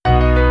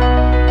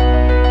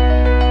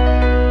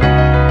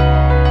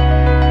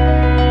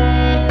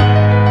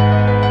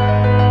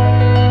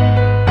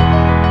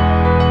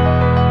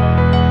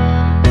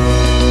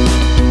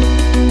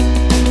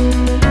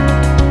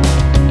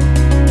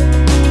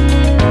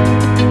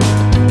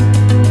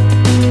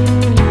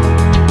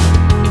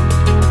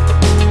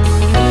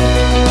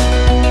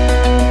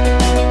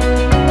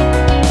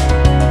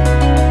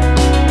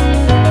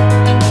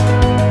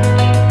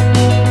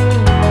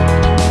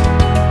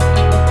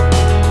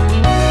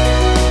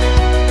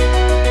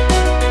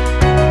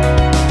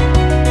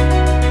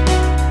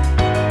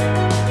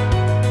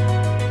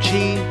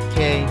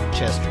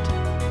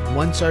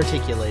once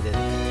articulated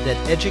that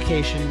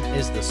education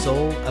is the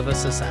soul of a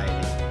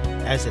society,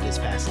 as it is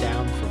passed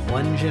down from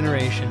one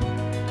generation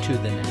to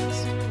the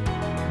next.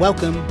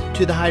 Welcome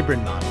to the Hybrid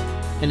Model,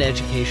 an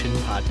education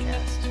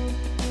podcast.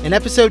 In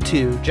episode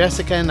 2,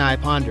 Jessica and I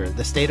ponder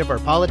the state of our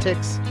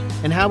politics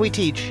and how we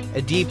teach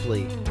a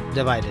deeply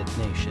divided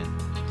nation.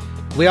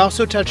 We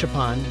also touch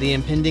upon the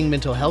impending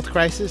mental health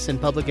crisis in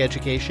public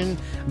education,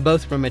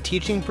 both from a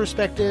teaching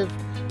perspective,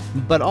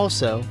 but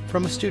also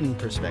from a student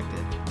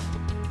perspective.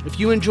 If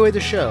you enjoy the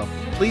show,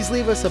 please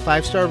leave us a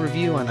 5-star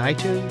review on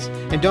iTunes,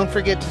 and don't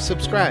forget to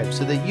subscribe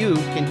so that you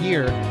can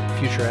hear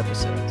future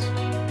episodes.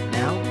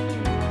 Now,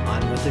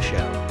 on with the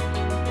show.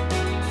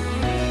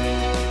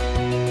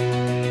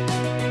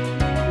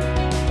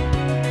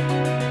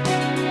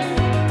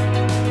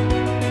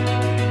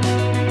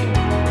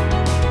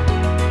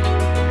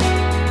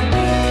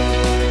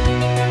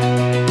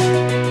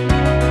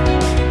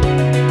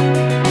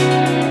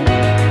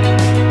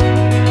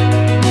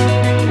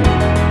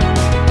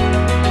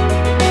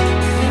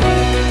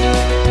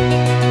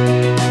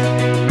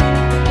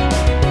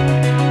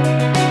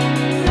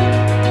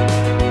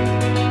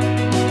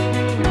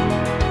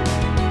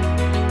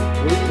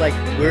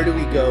 Where do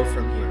we go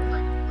from here,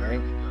 right?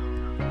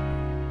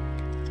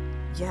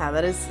 Yeah,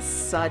 that is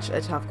such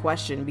a tough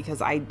question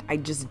because I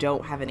just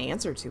don't have an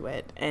answer to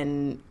it.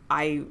 And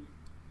I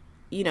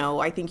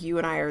think you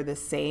and I are the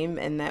same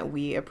in that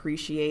we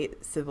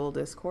appreciate civil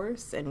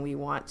discourse and we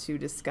want to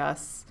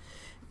discuss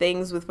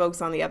things with folks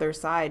on the other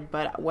side.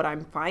 But what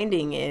I'm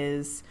finding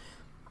is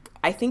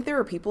I think there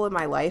are people in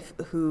my life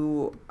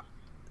who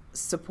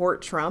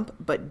support Trump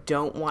but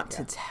don't want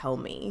to tell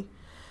me.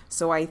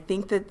 So I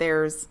think that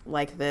there's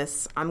like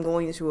this, I'm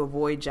going to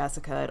avoid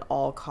Jessica at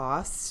all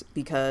costs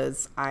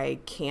because I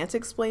can't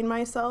explain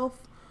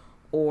myself,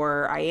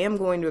 or I am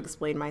going to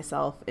explain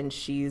myself and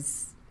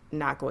she's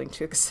not going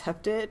to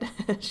accept it.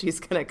 She's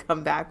going to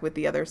come back with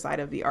the other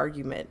side of the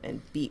argument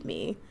and beat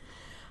me.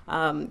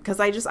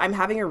 Because I'm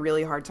having a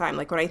really hard time.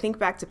 Like when I think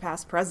back to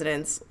past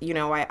presidents,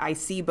 I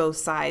see both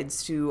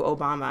sides to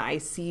Obama. I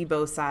see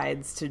both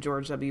sides to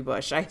George W.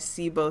 Bush. I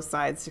see both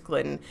sides to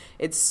Clinton.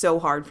 It's so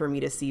hard for me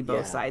to see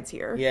both sides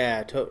here.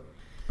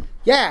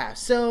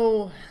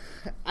 So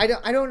I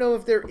don't know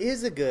if there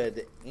is a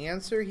good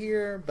answer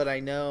here, but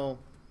I know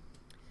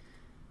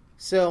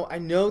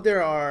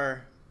there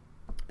are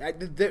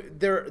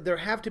there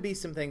have to be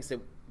some things that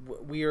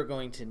we are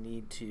going to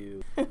need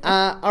to.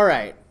 All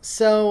right,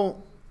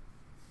 so.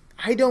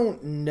 I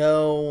don't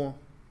know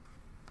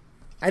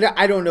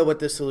what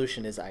the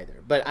solution is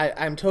either, but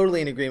I'm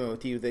totally in agreement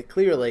with you that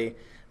clearly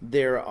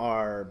there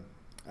are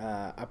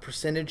a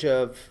percentage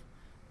of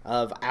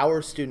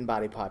our student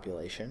body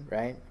population,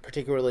 right,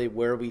 particularly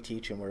where we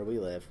teach and where we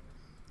live,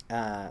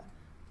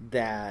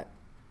 that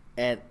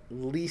at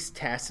least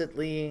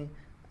tacitly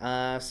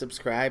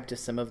subscribe to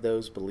some of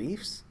those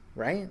beliefs,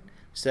 right?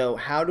 So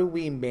how do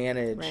we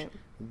manage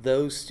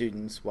those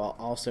students while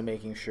also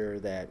making sure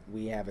that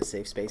we have a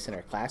safe space in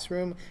our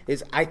classroom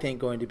is, I think,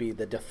 going to be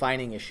the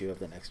defining issue of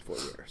the next 4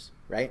 years,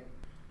 right?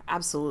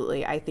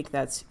 Absolutely. I think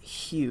that's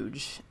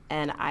huge.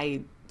 And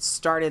I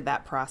started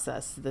that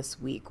process this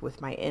week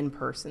with my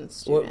in-person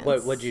students.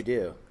 What'd you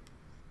do?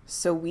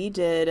 So we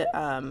did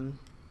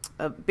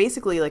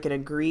basically like an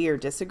agree or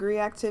disagree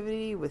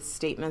activity with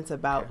statements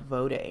about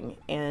voting.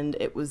 And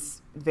it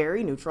was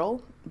very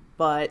neutral,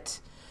 but...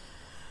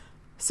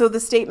 So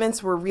the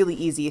statements were really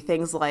easy.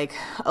 Things like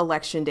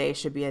Election Day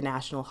should be a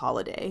national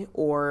holiday,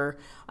 or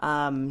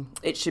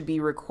it should be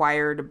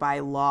required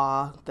by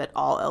law that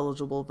all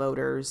eligible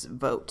voters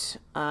vote.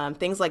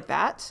 Things like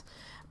that.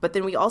 But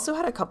then we also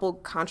had a couple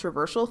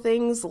controversial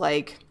things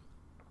like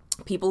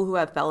people who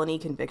have felony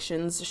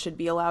convictions should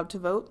be allowed to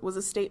vote was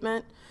a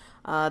statement.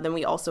 Then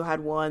we also had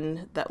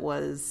one that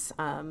was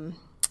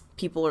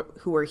people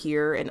who are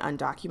here and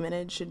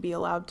undocumented should be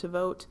allowed to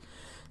vote.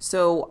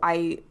 So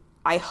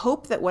I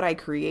hope that what I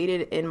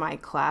created in my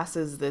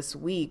classes this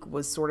week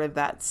was sort of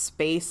that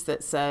space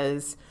that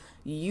says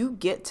you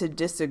get to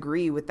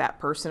disagree with that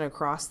person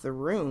across the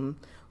room,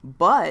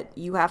 but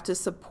you have to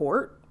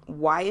support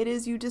why it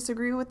is you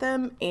disagree with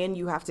them, and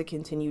you have to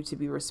continue to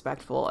be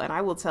respectful. And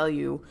I will tell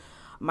you,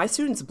 my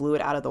students blew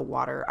it out of the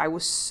water. I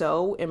was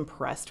so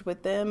impressed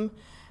with them.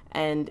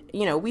 And,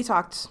 we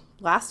talked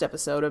last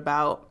episode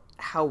about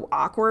how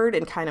awkward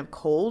and kind of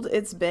cold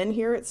it's been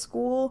here at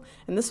school.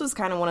 And this was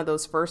kind of one of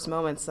those first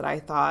moments that I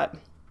thought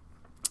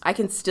I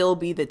can still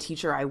be the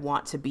teacher I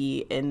want to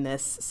be in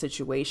this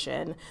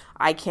situation.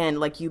 I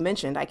can, like you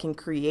mentioned, I can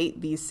create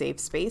these safe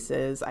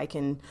spaces. I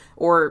can,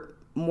 or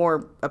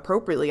more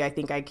appropriately, I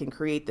think I can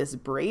create this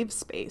brave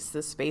space,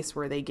 this space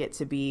where they get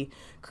to be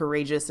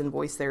courageous and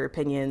voice their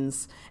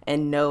opinions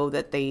and know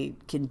that they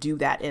can do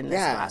that in this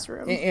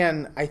classroom.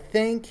 And I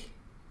think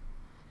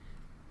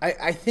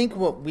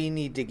what we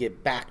need to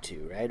get back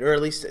to, right, or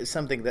at least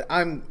something that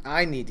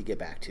I need to get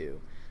back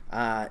to,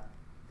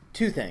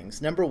 two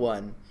things. Number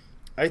one,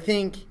 I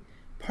think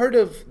part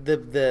of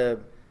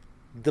the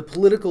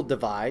political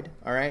divide,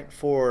 all right,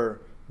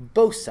 for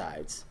both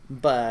sides,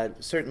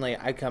 but certainly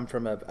I come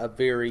from a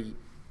very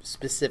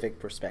specific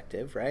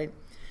perspective, right,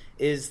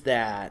 is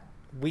that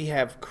we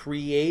have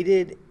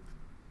created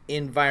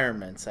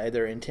environments,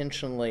 either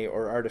intentionally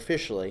or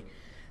artificially,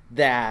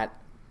 that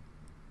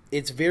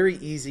it's very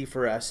easy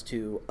for us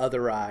to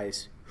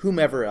otherize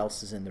whomever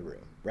else is in the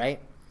room, right?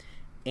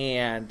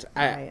 And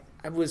I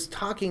was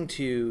talking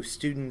to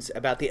students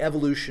about the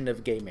evolution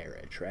of gay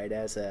marriage, right,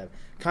 as a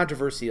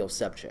controversial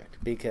subject,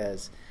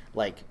 because,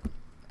 like,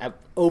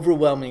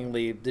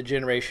 overwhelmingly, the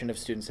generation of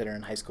students that are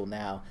in high school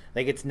now,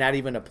 like, it's not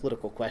even a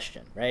political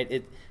question,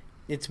 right?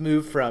 It's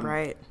moved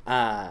from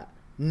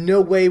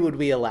no way would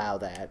we allow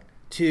that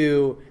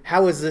to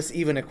how is this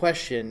even a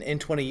question in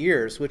 20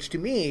 years, which to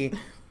me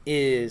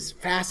is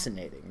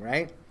fascinating,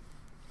 right?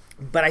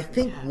 But I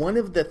think one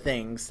of the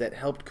things that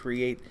helped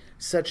create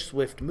such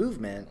swift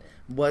movement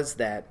was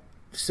that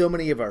so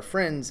many of our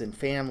friends and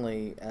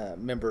family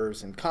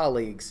members and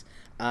colleagues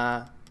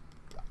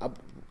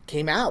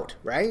came out,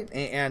 right?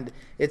 And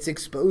it's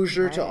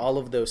exposure to all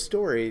of those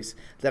stories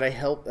that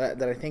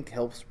I think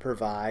helps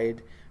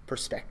provide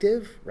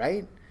perspective,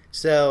 right?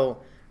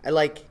 So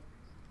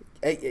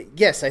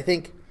yes, I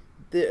think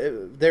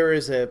there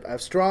is a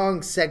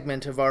strong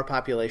segment of our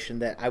population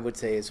that I would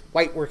say is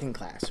white working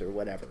class or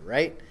whatever,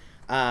 right?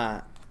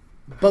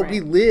 But we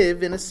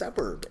live in a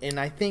suburb, and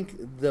I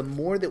think the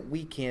more that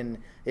we can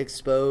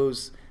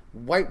expose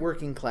white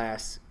working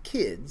class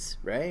kids,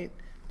 right,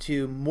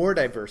 to more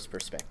diverse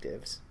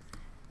perspectives,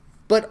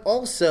 but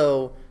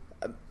also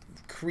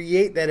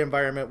create that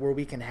environment where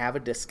we can have a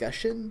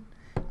discussion,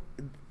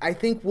 I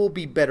think we'll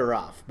be better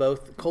off,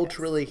 both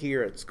culturally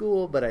here at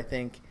school, but I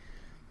think,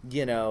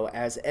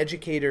 as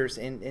educators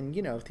and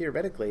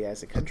theoretically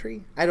as a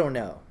country. I don't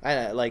know.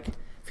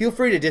 Feel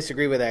free to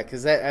disagree with that,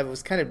 because that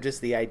was kind of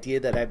just the idea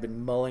that I've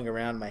been mulling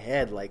around my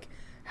head, like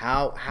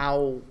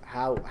how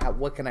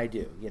what can I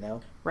do,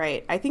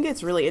 Right. I think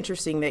it's really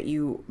interesting that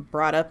you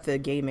brought up the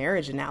gay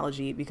marriage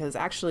analogy, because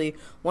actually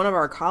one of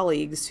our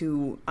colleagues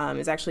who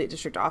is actually at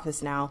district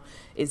office now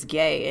is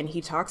gay, and he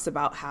talks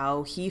about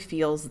how he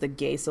feels the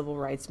gay civil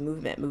rights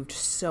movement moved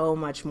so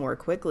much more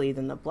quickly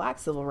than the Black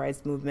civil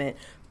rights movement,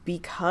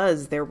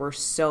 because there were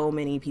so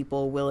many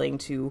people willing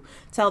to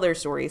tell their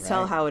stories,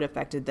 tell how it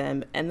affected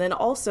them. And then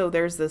also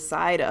there's the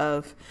side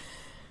of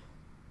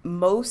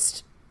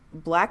most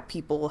Black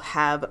people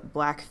have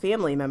Black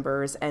family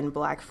members and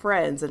Black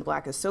friends and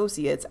Black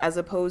associates, as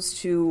opposed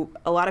to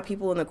a lot of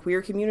people in the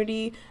queer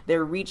community,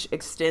 their reach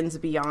extends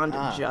beyond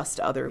just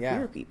other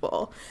queer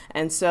people.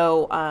 And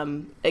so,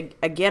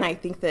 again, I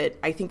think that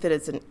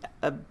it's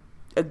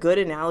a good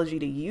analogy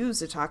to use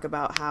to talk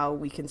about how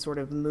we can sort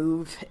of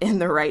move in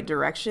the right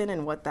direction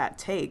and what that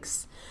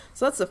takes.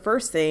 So that's the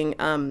first thing.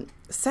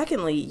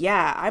 Secondly,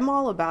 I'm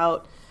all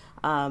about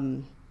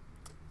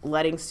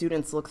letting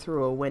students look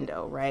through a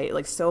window, right?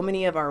 Like, so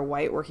many of our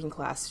white working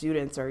class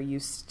students are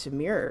used to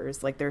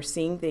mirrors. Like, they're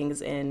seeing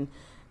things in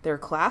their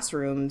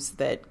classrooms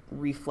that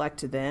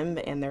reflect them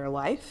and their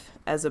life,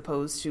 as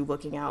opposed to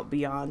looking out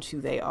beyond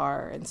who they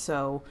are. And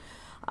so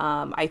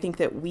I think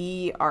that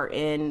we are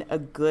in a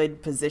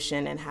good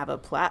position and have a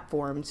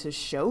platform to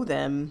show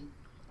them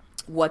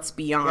what's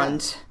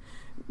beyond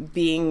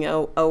being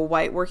a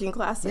white working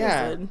class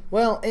citizen.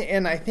 Well,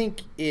 and I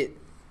think it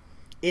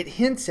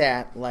hints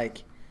at,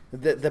 like,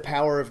 the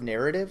power of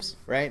narratives,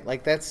 right?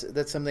 Like, that's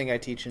something I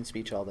teach in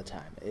speech all the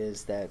time,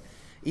 is that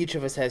each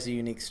of us has a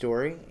unique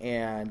story,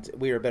 and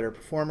we are better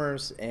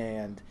performers,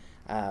 and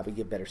we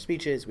give better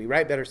speeches, we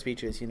write better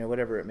speeches,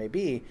 whatever it may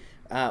be,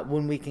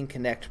 when we can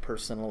connect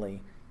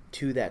personally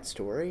to that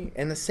story.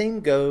 And the same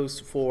goes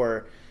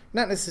for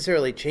not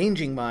necessarily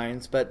changing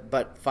minds,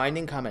 but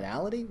finding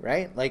commonality,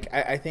 right? Like,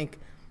 I think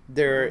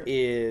there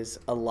are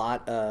a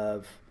lot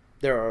of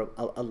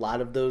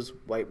those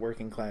white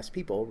working class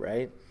people,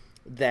 right,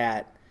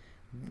 that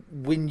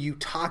when you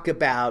talk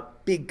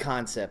about big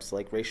concepts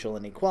like racial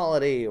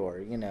inequality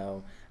or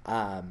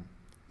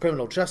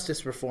criminal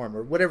justice reform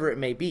or whatever it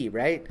may be,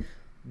 right,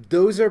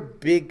 those are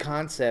big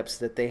concepts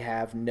that they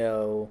have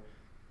no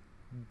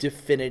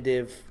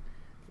definitive,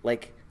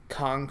 like,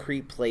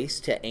 concrete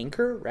place to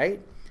anchor, right?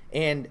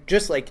 And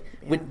just like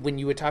when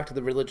you would talk to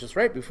the religious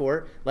right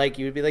before, like,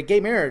 you would be like, gay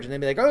marriage, and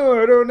they'd be like,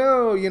 oh, I don't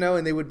know,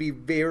 and they would be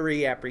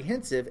very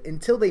apprehensive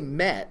until they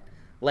met,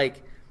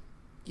 like,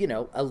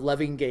 a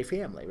loving gay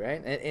family,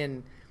 right?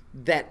 And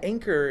that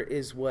anchor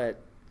is what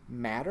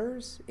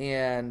matters.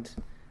 And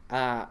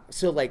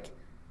so, like,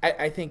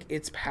 I think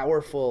it's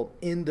powerful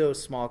in those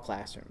small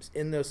classrooms,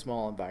 in those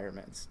small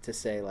environments, to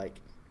say, like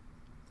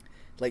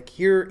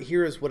here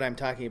is what I'm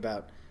talking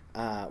about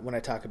when I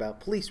talk about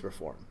police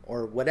reform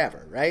or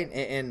whatever, right?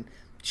 And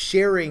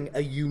sharing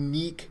a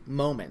unique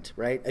moment,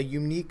 right? A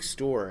unique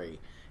story,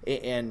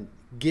 and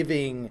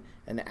giving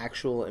an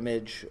actual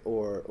image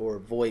or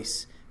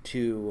voice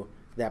to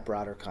that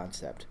broader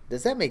concept.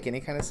 Does that make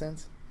any kind of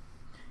sense?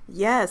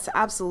 Yes,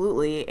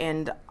 absolutely.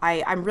 And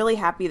I'm really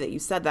happy that you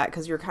said that,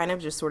 because you're kind of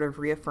just sort of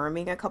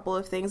reaffirming a couple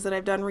of things that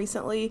I've done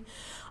recently.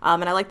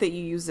 And I like that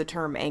you use the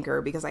term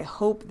anchor, because I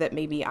hope that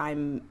maybe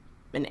I'm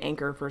an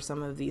anchor for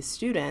some of these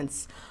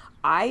students.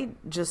 I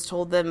just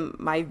told them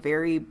my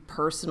very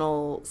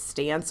personal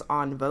stance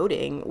on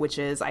voting, which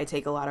is I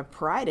take a lot of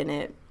pride in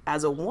it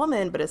as a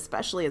woman, but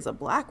especially as a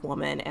Black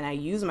woman. And I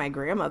use my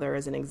grandmother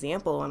as an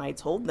example. And I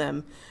told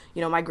them,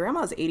 my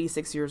grandma's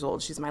 86 years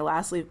old. She's my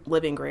last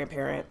living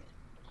grandparent.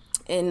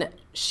 And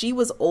she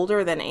was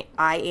older than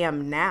I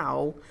am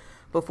now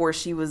before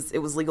it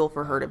was legal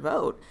for her to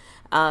vote.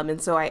 And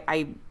so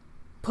I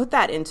put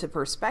that into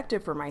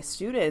perspective for my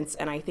students.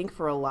 And I think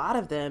for a lot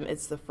of them,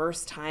 it's the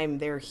first time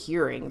they're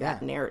hearing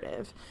that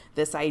narrative,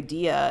 this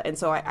idea. And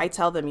so I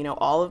tell them,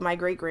 all of my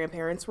great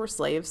grandparents were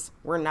slaves.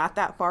 We're not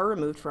that far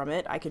removed from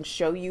it. I can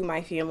show you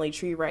my family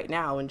tree right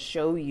now and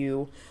show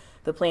you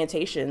the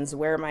plantations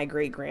where my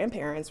great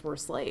grandparents were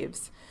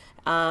slaves.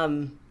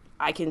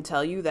 I can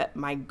tell you that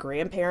my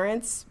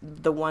grandparents,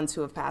 the ones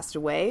who have passed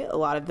away, a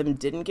lot of them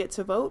didn't get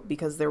to vote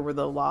because there were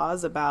the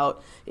laws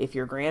about if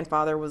your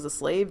grandfather was a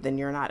slave, then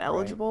you're not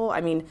eligible. Right.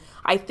 I mean,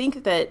 I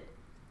think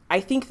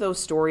those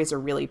stories are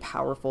really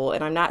powerful.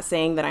 And I'm not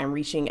saying that I'm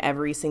reaching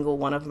every single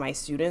one of my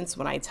students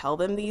when I tell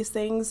them these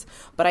things,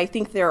 but I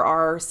think there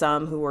are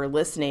some who are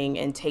listening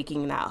and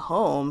taking that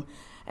home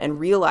and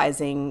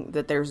realizing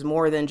that there's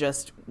more than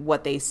just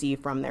what they see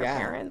from their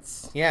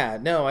parents. Yeah,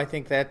 no, I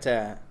think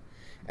that...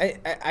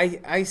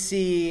 I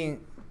see,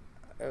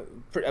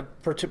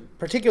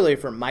 particularly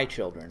for my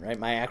children, right,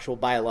 my actual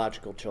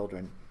biological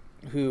children,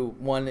 who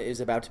one is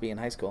about to be in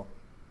high school,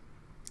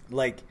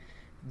 like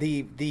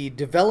the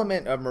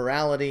development of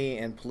morality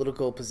and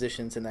political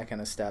positions and that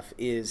kind of stuff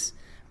is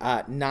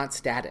not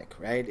static,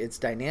 right? It's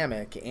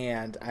dynamic,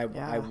 and I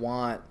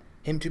want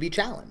him to be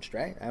challenged,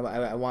 right?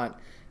 I want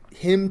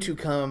him to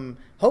come,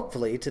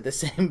 hopefully, to the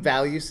same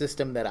value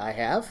system that I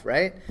have,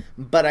 right?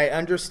 But I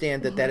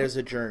understand that that is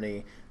a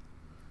journey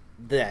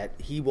that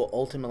he will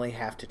ultimately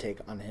have to take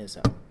on his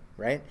own,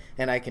 right?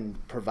 And I can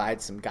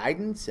provide some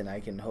guidance, and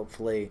I can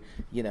hopefully,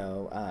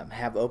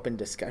 have open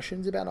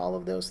discussions about all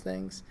of those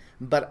things.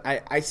 But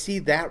I see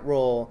that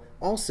role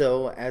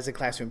also as a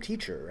classroom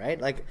teacher,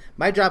 right? Like,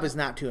 my job is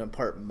not to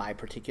impart my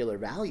particular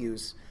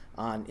values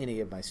on any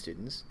of my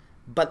students,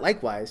 but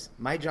likewise,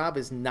 my job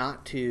is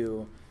not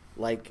to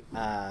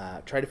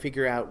try to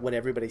figure out what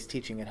everybody's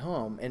teaching at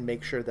home and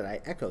make sure that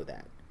I echo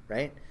that,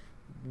 right?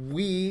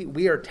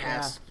 We are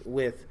tasked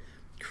with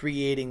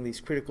creating these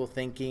critical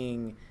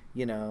thinking,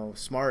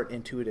 smart,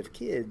 intuitive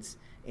kids.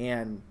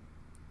 And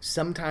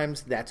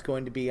sometimes that's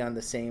going to be on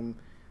the same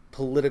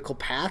political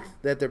path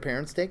that their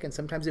parents take, and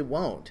sometimes it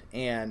won't.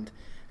 And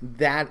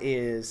that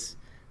is,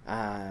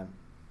 I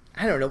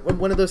don't know,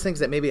 one of those things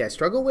that maybe I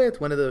struggle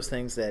with, one of those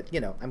things that,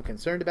 I'm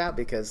concerned about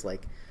because,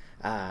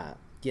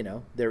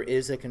 there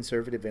is a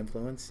conservative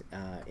influence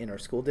in our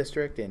school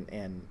district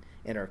and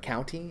in our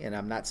county, and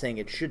I'm not saying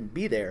it shouldn't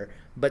be there,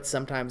 but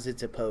sometimes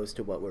it's opposed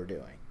to what we're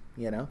doing,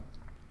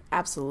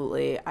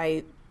 Absolutely.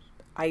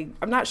 I'm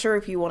not sure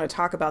if you want to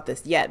talk about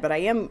this yet, but I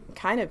am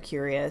kind of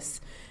curious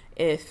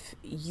if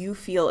you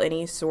feel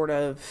any sort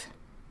of,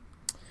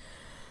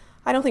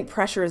 I don't think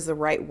pressure is the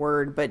right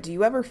word, but do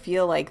you ever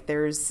feel like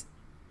there's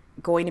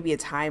going to be a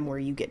time where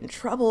you get in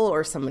trouble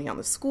or somebody on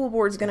the school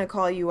board is going to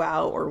call you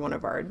out or one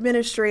of our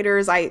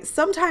administrators?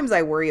 Sometimes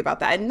I worry about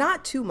that, and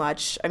not too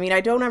much. I mean,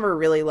 I don't ever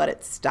really let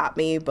it stop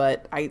me,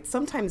 but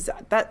sometimes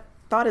that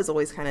thought is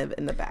always kind of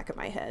in the back of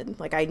my head.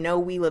 Like, I know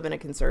we live in a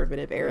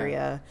conservative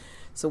area,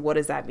 so what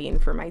does that mean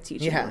for my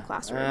teaching in the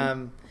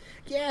classroom?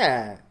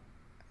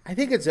 I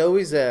think it's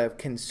always a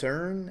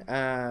concern.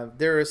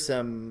 There are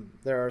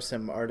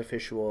some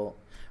artificial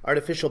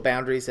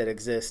boundaries that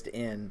exist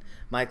in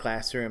my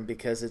classroom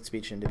because it's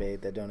speech and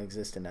debate that don't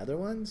exist in other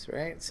ones,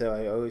 right? So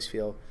I always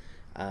feel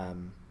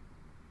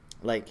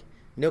like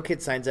no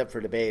kid signs up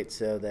for debate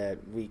so that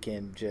we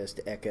can just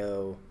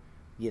echo,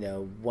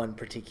 one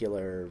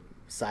particular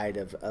side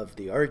of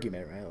the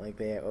argument, right? Like,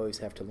 they always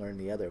have to learn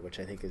the other, which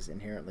I think is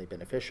inherently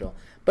beneficial,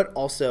 but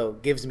also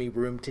gives me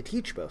room to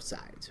teach both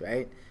sides,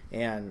 right?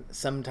 And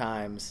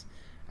sometimes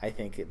I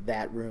think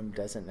that room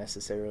doesn't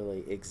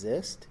necessarily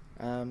exist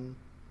in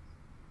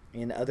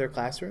other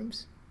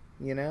classrooms,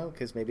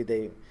 because maybe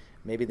they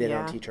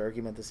don't teach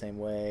argument the same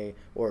way,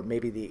 or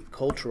maybe the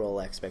cultural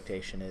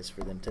expectation is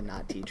for them to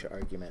not teach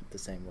argument the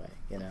same way,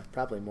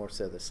 probably more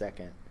so the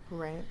second.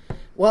 Right.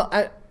 Well,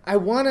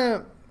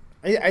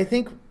 I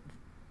think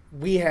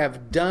we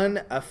have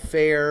done a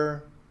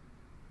fair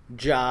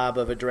job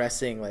of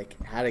addressing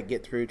how to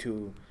get through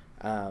to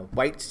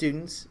white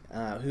students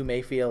who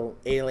may feel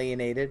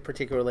alienated,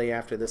 particularly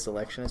after this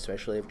election,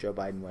 especially if Joe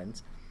Biden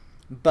wins.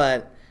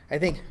 But I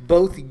think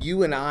both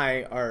you and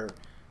I are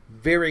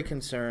very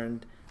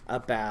concerned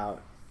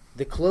about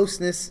the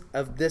closeness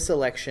of this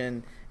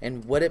election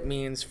and what it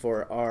means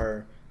for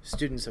our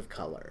students of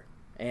color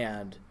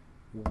and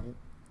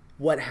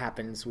what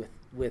happens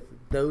with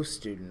those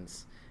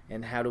students,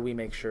 and how do we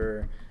make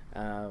sure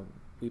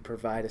we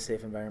provide a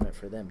safe environment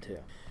for them too.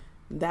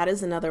 That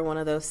is another one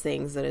of those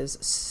things that is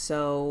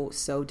so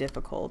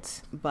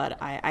difficult. But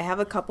I have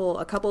a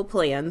couple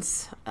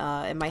plans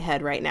in my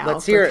head right now.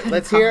 Let's hear it.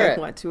 I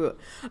want to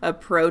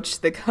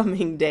approach the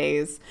coming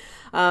days.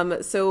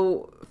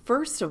 So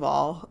first of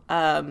all,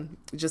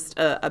 just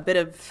a bit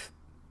of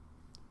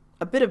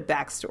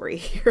backstory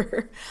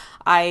here.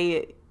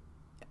 I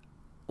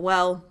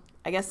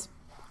guess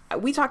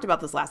we talked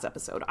about this last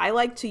episode. I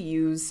like to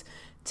use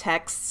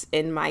texts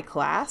in my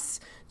class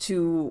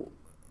to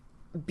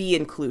be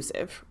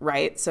inclusive,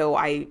 right? So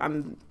I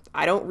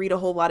don't read a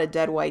whole lot of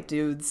dead white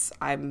dudes.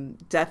 I'm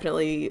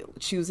definitely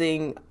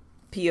choosing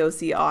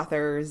POC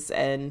authors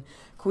and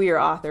queer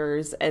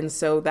authors. And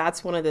so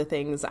that's one of the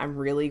things I'm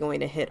really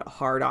going to hit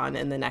hard on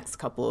in the next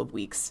couple of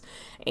weeks.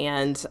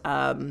 And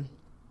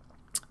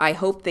I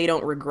hope they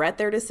don't regret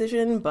their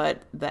decision,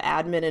 but the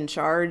admin in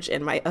charge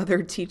and my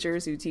other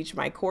teachers who teach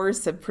my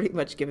course have pretty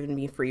much given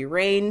me free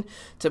rein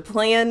to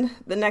plan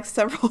the next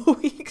several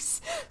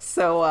weeks.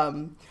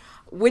 So,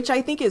 which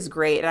I think is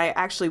great.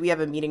 And we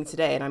have a meeting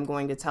today, and I'm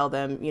going to tell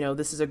them,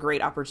 this is a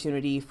great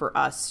opportunity for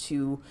us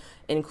to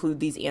include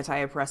these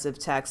anti-oppressive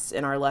texts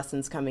in our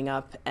lessons coming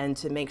up, and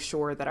to make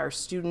sure that our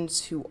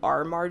students who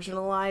are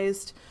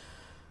marginalized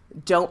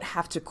don't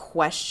have to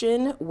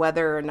question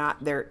whether or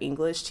not their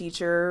English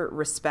teacher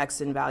respects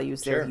and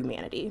values their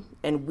humanity.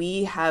 And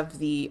we have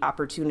the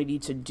opportunity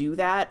to do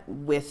that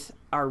with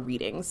our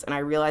readings. And I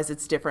realize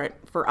it's different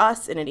for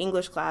us in an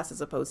English class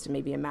as opposed to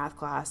maybe a math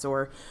class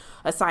or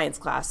a science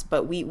class,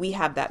 but we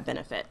have that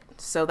benefit.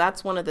 So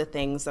that's one of the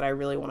things that I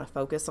really want to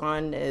focus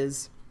on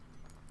is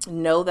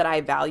know that I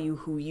value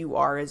who you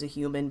are as a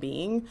human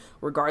being,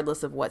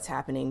 regardless of what's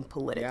happening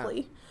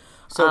politically. Yeah.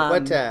 So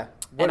what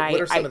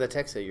are some of the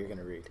texts that you're going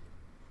to read?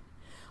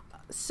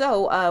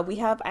 So I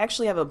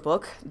actually have a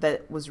book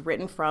that was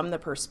written from the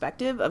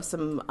perspective of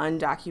some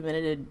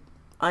undocumented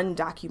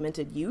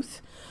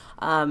youth.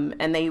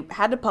 And they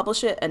had to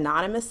publish it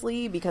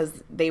anonymously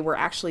because they were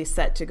actually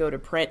set to go to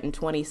print in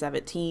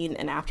 2017.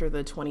 And after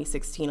the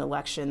 2016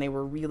 election, they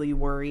were really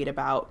worried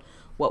about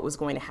what was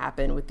going to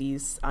happen with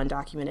these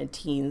undocumented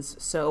teens.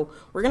 So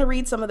we're going to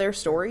read some of their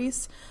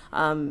stories,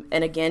 and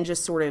again,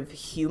 just sort of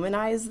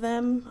humanize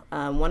them.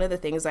 One of the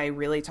things I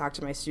really talk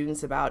to my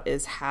students about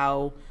is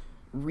how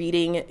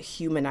reading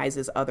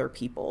humanizes other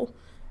people.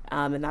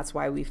 And that's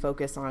why we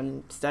focus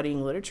on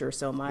studying literature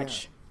so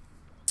much. Yeah.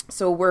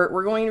 So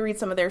we're going to read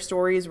some of their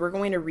stories. We're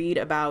going to read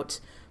about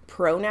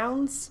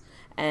pronouns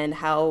and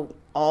how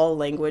all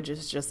language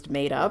is just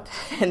made up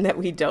and that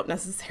we don't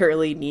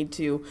necessarily need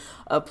to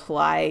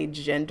apply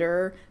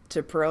gender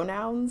to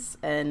pronouns.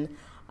 And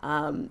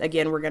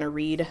again, we're going to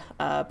read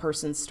a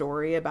person's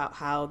story about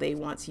how they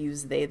want to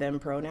use they, them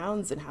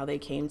pronouns and how they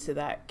came to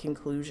that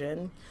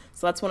conclusion.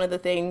 So that's one of the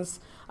things.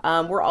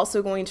 We're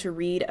also going to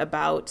read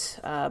about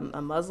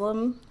a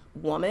Muslim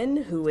woman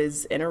who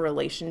is in a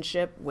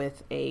relationship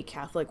with a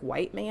Catholic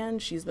white man.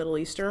 She's Middle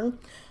Eastern.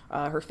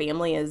 Her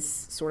family is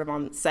sort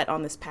of set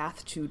on this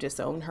path to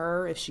disown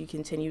her if she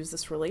continues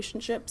this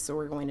relationship. So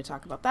we're going to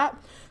talk about that.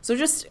 So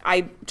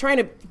I'm trying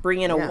to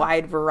bring in a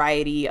wide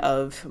variety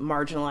of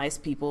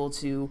marginalized people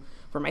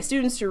for my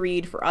students to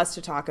read, for us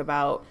to talk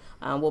about.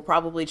 We'll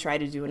probably try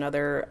to do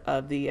another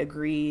of the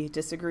agree,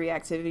 disagree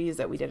activities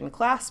that we did in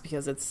class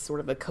because it's sort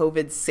of a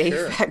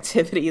COVID-safe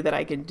activity that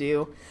I can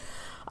do.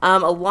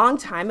 A long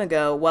time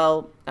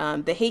ago,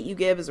 The Hate U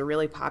Give is a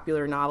really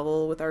popular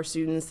novel with our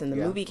students, and the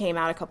movie came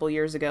out a couple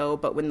years ago.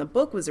 But when the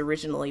book was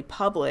originally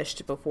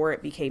published, before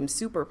it became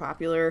super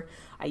popular,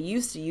 I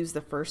used to use the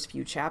first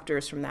few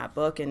chapters from that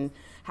book and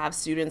have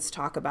students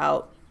talk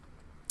about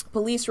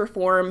police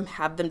reform,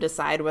 have them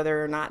decide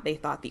whether or not they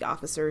thought the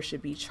officer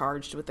should be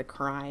charged with a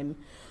crime.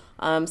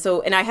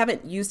 And I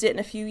haven't used it in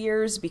a few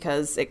years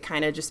because it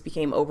kind of just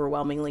became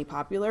overwhelmingly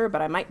popular,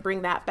 but I might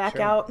bring that back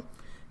out.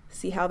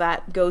 See how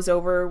that goes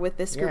over with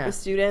this group of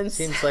students.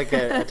 Seems like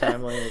a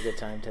timely and a good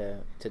time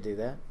to do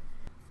that.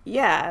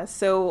 Yeah.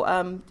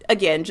 So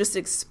again, just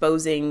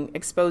exposing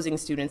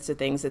students to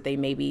things that they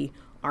maybe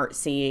aren't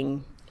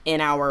seeing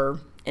in our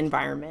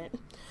environment.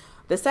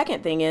 The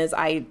second thing is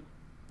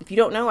if you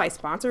don't know, I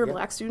sponsor a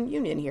Black Student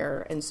Union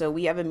here. And so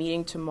we have a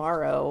meeting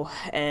tomorrow.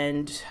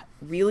 And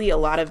really a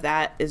lot of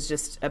that is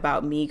just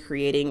about me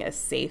creating a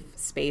safe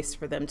space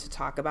for them to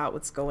talk about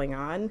what's going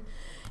on.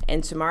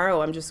 And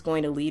tomorrow I'm just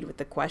going to lead with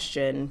the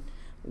question,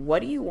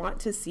 what do you want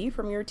to see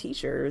from your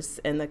teachers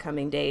in the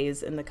coming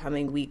days, in the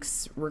coming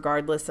weeks,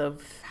 regardless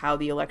of how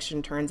the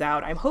election turns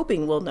out? I'm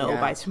hoping we'll know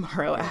by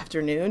tomorrow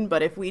afternoon,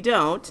 but if we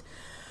don't,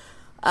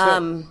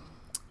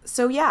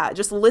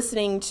 just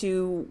listening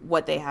to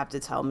what they have to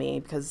tell me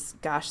because,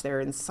 gosh,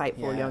 they're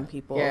insightful young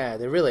people. Yeah,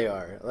 they really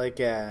are.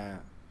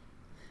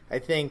 I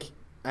think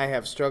I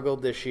have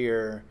struggled this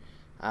year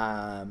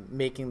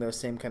making those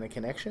same kind of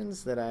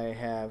connections that I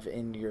have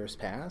in years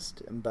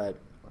past. But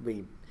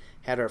we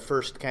had our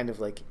first kind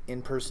of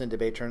in-person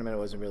debate tournament. It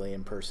wasn't really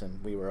in person.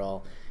 We were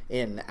all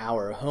in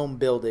our home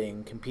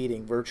building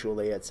competing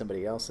virtually at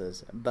somebody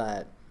else's.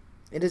 But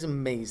it is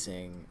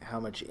amazing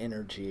how much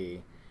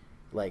energy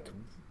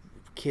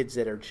kids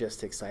that are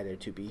just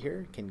excited to be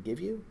here can give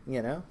you,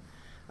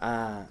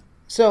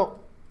 So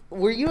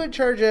were you in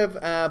charge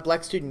of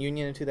Black Student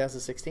Union in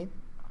 2016?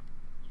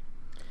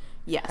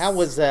 Yes. How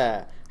was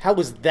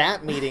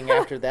that meeting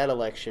after that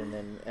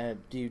election?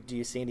 And do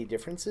you see any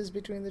differences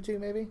between the two,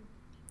 maybe?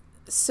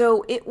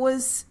 So it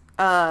was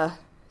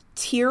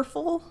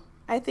tearful,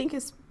 I think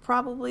is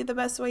probably the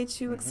best way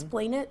to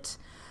explain it.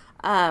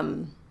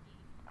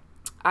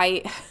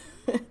 I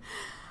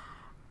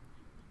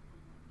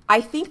I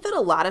think that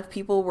a lot of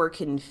people were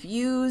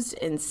confused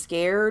and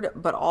scared,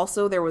 but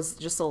also there was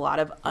just a lot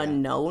of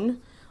unknown.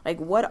 Like,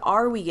 what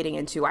are we getting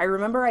into? I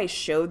remember I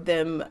showed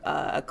them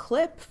a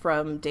clip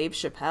from Dave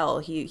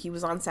Chappelle. He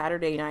was on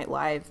Saturday Night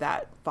Live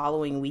that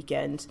following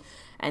weekend,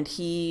 and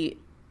he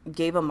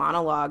gave a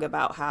monologue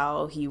about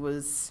how he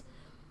was,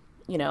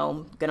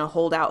 gonna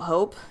hold out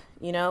hope.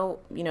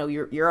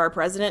 You're our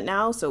president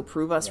now, so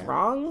prove us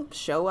wrong.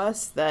 Show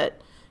us that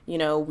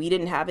we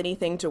didn't have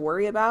anything to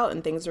worry about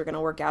and things are going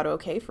to work out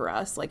okay for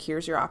us. Like,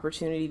 here's your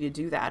opportunity to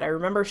do that. I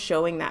remember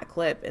showing that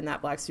clip in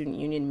that Black Student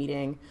Union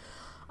meeting.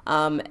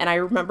 And I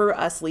remember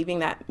us leaving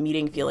that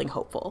meeting feeling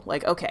hopeful.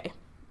 Like, okay,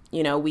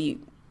 we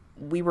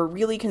were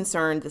really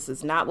concerned. This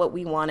is not what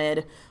we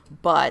wanted,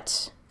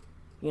 but,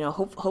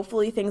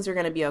 hopefully things are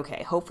going to be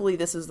okay. Hopefully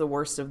this is the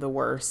worst of the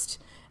worst.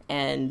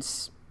 And,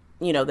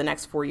 the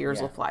next 4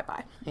 years will fly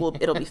by.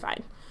 It'll be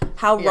fine.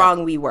 How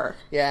wrong we were.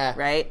 Yeah.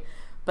 Right.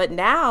 But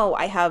now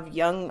I have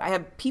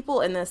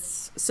people in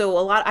this.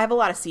 So I have a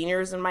lot of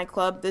seniors in my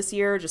club this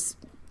year, just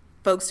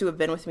folks who have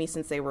been with me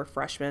since they were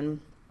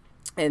freshmen.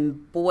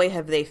 And boy,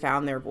 have they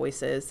found their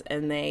voices,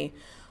 and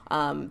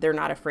they're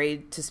not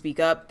afraid to speak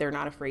up. They're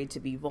not afraid to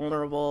be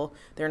vulnerable.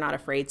 They're not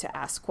afraid to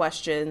ask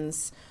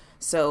questions.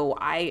 So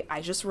I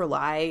just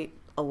rely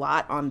a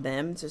lot on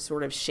them to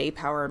sort of shape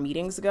how our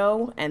meetings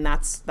go. And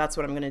that's what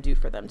I'm going to do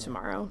for them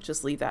tomorrow.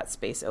 Just leave that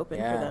space open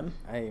for them.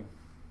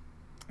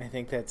 I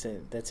think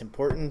that's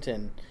important,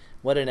 and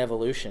what an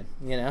evolution,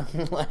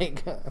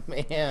 like,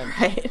 man.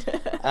 Right.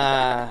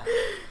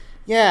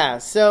 Yeah.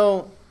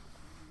 So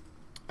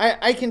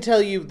I can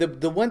tell you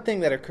the one thing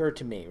that occurred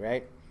to me,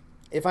 right?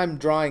 If I'm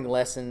drawing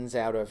lessons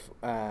out of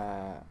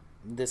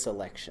this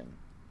election,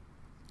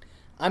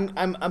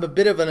 I'm a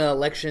bit of an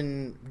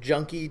election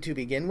junkie to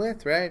begin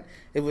with, right?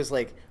 It was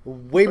like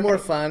way more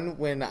fun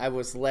when I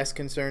was less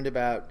concerned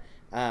about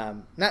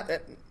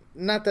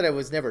not that I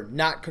was never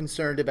not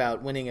concerned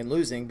about winning and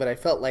losing, but I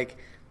felt like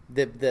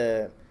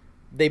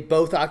they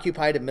both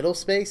occupied a middle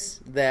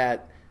space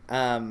that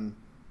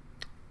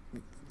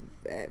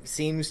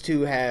seems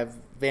to have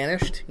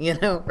vanished,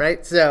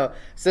 right? So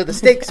the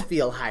stakes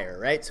feel higher,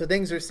 right? So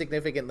things are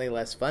significantly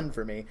less fun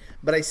for me,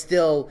 but I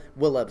still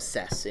will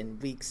obsess in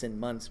weeks and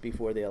months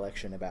before the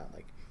election about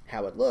like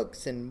how it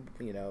looks and,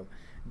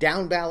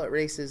 down ballot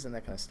races and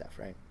that kind of stuff,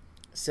 right?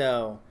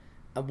 So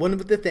one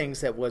of the things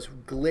that was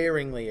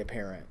glaringly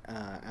apparent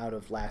out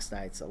of last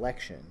night's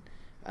election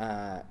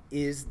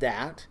is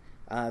that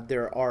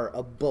there are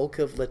a bulk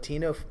of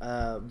Latino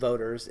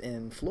voters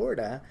in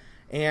Florida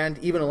and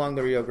even along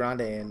the Rio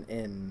Grande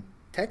in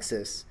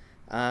Texas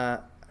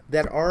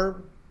that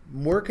are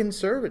more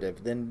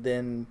conservative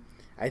than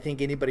I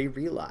think anybody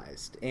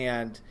realized.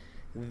 And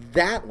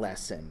that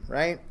lesson,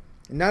 right?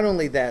 Not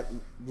only that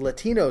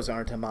Latinos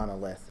aren't a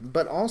monolith,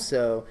 but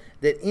also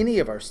that any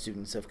of our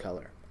students of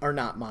color are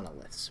not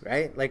monoliths,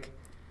 right? Like,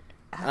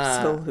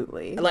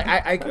 absolutely.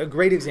 A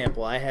great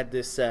example. I had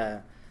this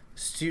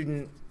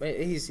student.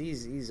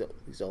 He's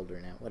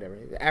older now. Whatever.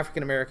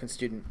 African American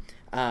student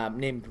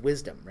named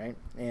Wisdom, right?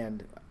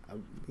 And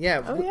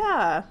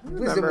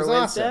Wisdom was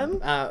awesome.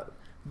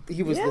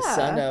 He was the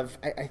son of.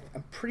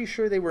 I'm pretty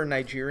sure they were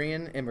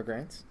Nigerian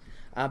immigrants,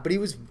 but he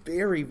was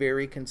very,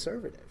 very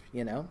conservative.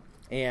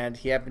 And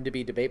he happened to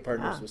be debate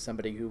partners with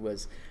somebody who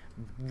was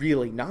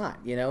really not.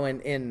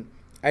 And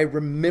I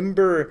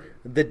remember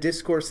the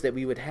discourse that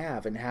we would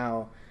have and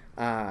how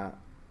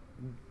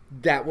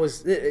that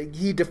was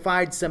he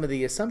defied some of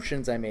the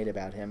assumptions I made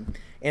about him,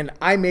 and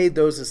I made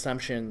those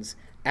assumptions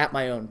at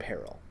my own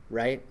peril,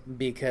 right?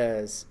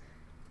 Because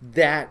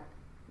that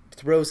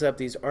throws up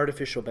these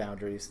artificial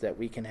boundaries that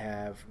we can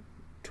have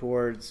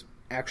towards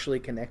actually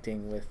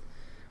connecting with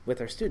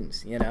our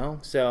students,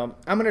 So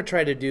I'm going to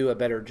try to do a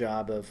better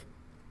job of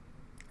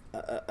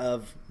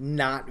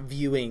not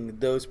viewing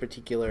those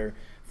particular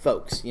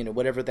folks,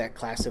 whatever that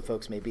class of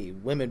folks may be,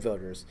 women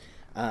voters,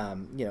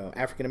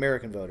 African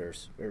American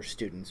voters or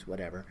students,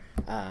 whatever,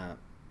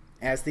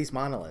 as these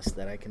monoliths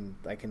that I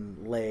can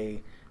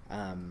lay,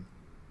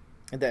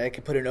 that I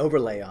can put an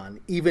overlay on,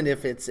 even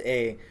if it's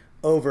a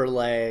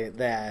overlay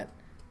that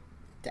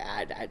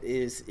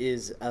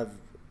is a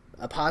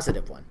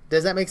positive one.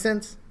 Does that make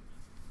sense?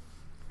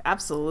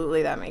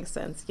 Absolutely, that makes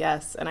sense.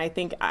 Yes, and I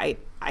think I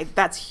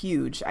that's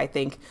huge. I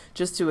think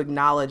just to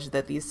acknowledge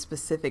that these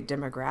specific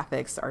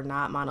demographics are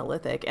not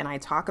monolithic, and I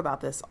talk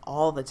about this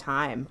all the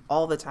time.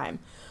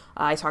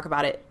 I talk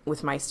about it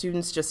with my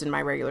students just in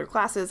my regular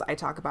classes. I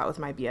talk about it with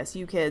my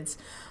BSU kids.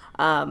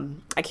 I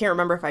can't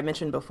remember if I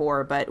mentioned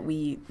before, but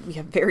we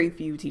have very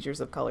few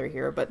teachers of color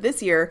here. But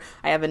this year,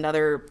 I have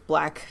another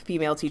Black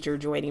female teacher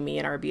joining me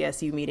in our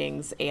BSU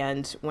meetings.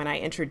 And when I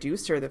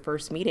introduced her the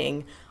first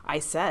meeting, I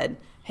said,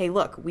 hey,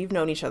 look, we've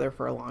known each other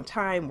for a long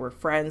time. We're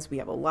friends. We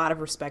have a lot of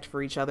respect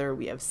for each other.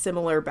 We have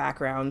similar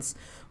backgrounds.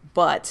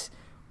 But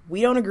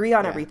we don't agree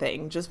on Yeah.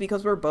 everything. Just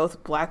because we're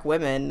both Black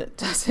women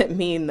doesn't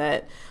mean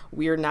that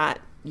you're not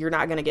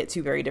going to get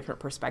two very different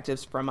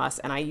perspectives from us.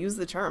 And I used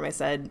the term, I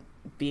said,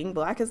 being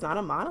Black is not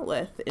a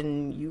monolith,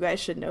 and you guys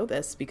should know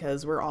this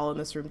because we're all in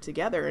this room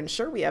together. And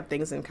sure, we have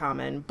things in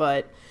common,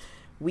 but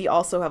we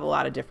also have a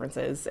lot of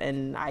differences.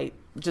 And I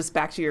just,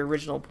 back to your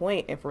original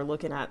point, if we're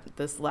looking at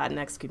this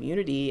Latinx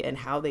community and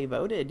how they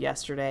voted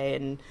yesterday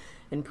and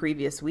in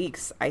previous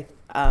weeks, I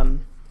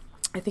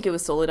think it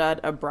was Soledad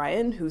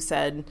O'Brien who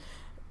said,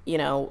 you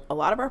know, a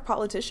lot of our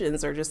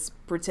politicians are just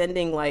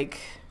pretending like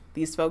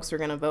these folks are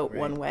going to vote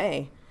one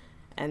way,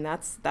 and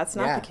that's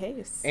not the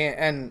case.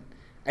 And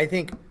I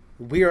think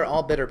we are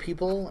all better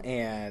people,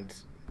 and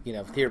you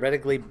know,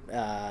 theoretically,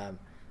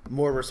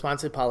 more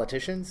responsive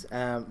politicians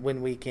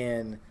when we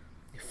can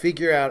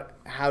figure out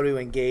how to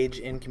engage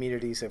in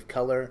communities of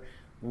color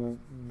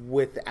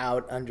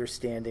without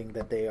understanding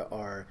that they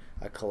are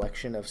a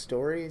collection of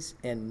stories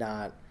and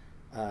not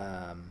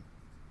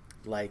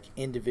like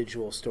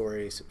individual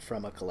stories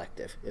from a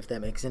collective, if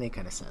that makes any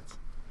kind of sense.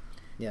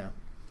 Yeah.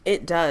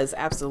 It does,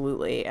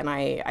 absolutely. And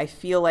I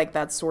feel like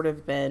that's sort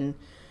of been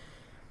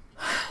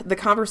the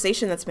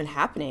conversation that's been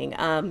happening.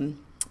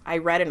 I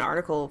read an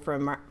article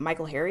from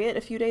Michael Harriot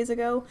a few days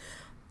ago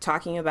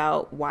talking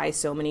about why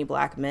so many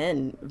Black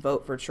men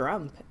vote for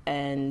Trump.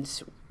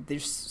 And they're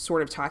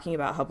sort of talking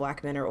about how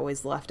Black men are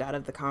always left out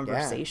of the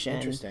conversation. Yeah,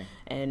 interesting.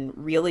 And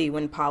really,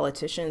 when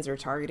politicians are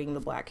targeting the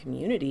Black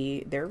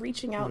community, they're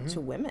reaching out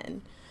to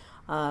women.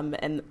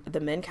 And the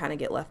men kind of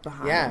get left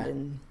behind. Yeah.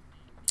 And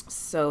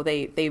so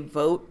they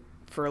vote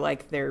for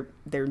like their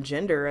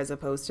gender as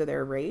opposed to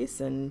their race.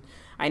 And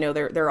I know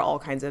there are all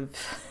kinds of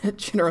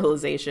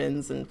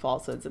generalizations and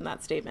falsehoods in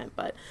that statement,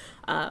 but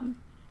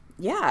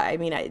yeah, I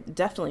mean, it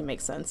definitely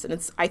makes sense.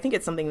 And I think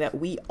it's something that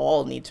we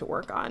all need to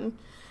work on.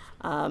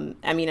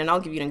 I mean, and I'll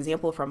give you an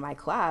example from my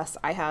class.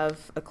 I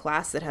have a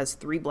class that has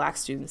 3 Black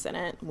students in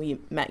it. We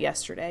met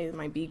yesterday in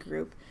my B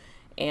group.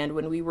 And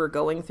when we were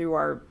going through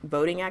our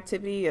voting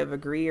activity of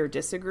agree or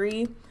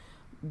disagree,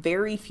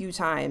 very few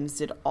times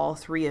did all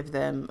 3 of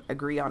them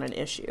agree on an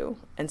issue.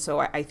 And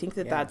so I think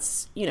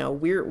that's, you know,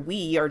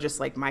 we are just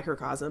like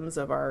microcosms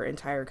of our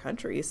entire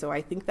country. So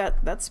I think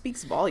that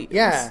speaks volumes.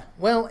 Yeah.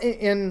 Well,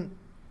 and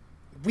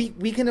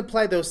we can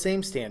apply those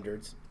same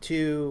standards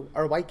to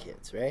our white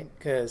kids, right?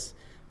 Because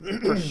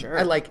for sure.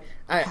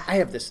 I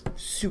have this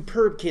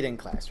superb kid in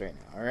class right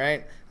now, all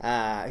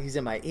right? He's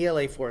in my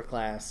ELA 4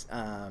 class.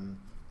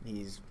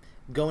 He's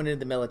going into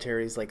the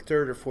military. He's like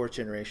 3rd or 4th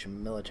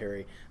generation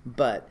military.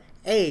 But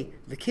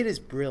the kid is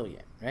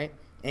brilliant, right?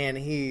 And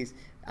he's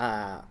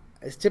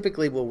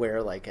typically will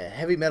wear like a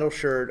heavy metal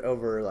shirt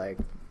over like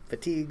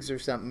fatigues or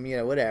something, you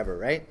know, whatever,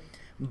 right?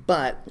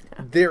 But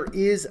there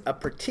is a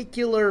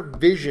particular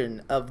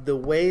vision of the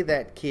way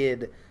that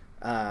kid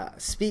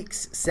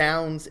speaks,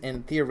 sounds,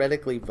 and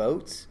theoretically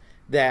votes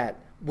that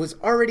was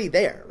already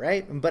there,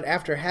 right? But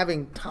after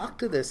having talked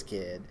to this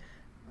kid,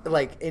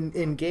 like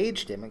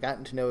engaged him and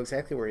gotten to know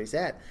exactly where he's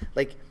at,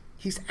 like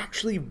he's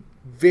actually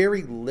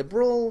very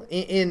liberal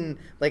in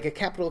like a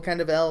capital kind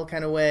of L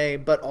kind of way,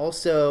 but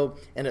also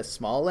in a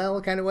small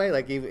L kind of way.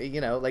 Like, you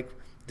know, like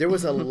there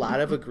was a lot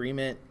of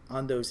agreement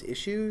on those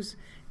issues.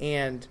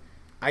 And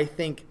I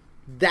think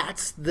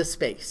that's the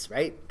space,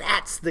 right?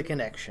 That's the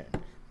connection.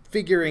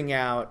 Figuring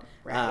out,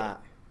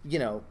 you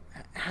know,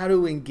 how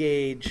to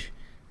engage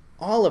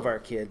all of our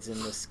kids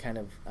in this kind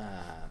of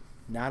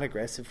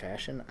non-aggressive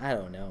fashion. I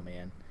don't know,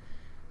 man.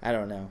 I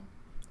don't know.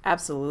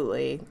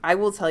 Absolutely. I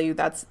will tell you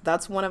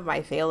that's one of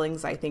my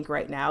failings, I think,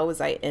 right now, is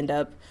I end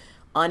up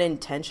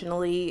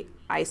unintentionally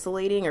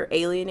isolating or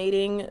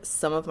alienating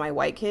some of my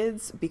white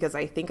kids because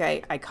I think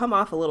I come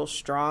off a little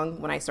strong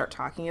when I start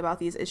talking about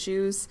these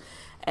issues.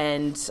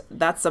 And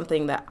that's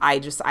something that I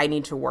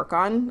need to work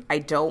on. I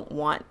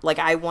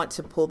want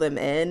to pull them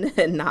in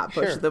and not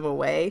push them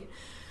away.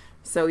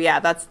 So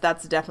yeah, that's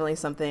definitely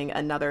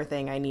another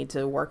thing I need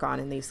to work on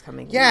in these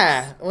coming weeks.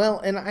 Yeah. Well,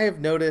 and I have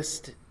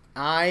noticed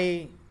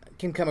I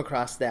can come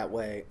across that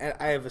way. And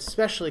I have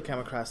especially come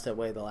across that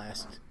way the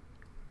last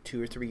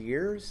 2 or 3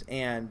 years.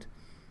 And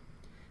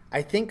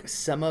I think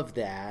some of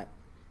that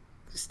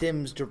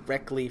stems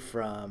directly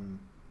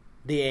from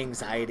the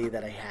anxiety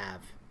that I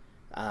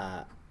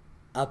have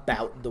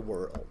about the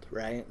world,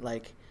 right?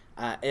 Like,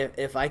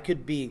 if I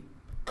could be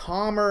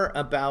calmer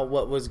about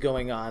what was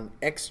going on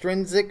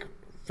extrinsic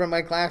from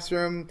my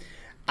classroom,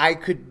 I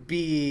could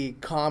be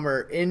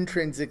calmer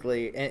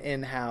intrinsically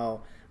in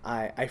how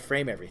I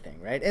frame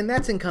everything, right? And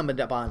that's incumbent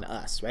upon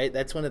us, right?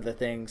 That's one of the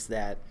things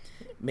that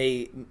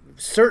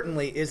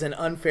certainly is an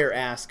unfair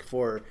ask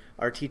for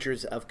our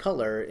teachers of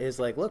color is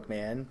like, look,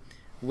 man,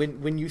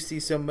 when you see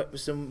so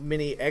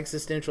many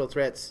existential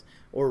threats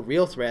or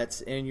real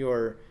threats in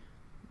your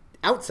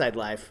outside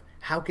life,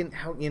 how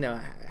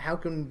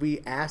can we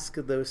ask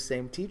those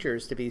same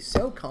teachers to be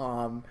so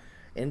calm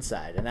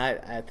inside? And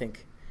I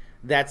think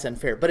that's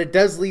unfair. But it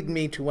does lead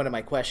me to one of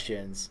my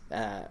questions,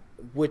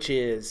 which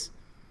is,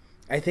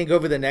 I think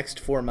over the next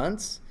 4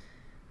 months,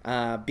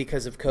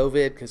 because of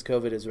COVID, because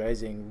COVID is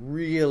rising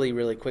really,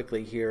 really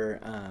quickly here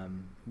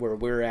where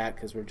we're at,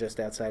 because we're just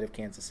outside of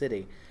Kansas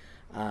City.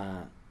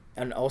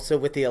 And also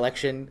with the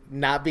election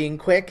not being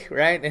quick,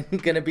 right,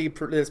 and going to be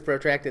this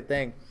protracted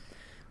thing,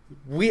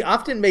 we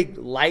often make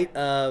light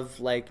of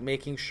like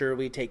making sure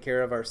we take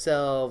care of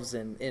ourselves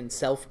and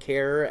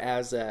self-care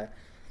as a,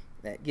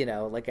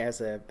 like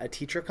as a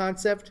teacher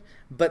concept.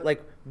 But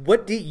like,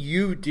 what do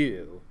you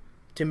do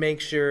to make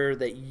sure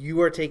that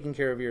you are taking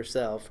care of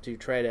yourself to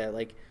try to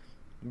like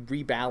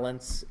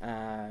rebalance,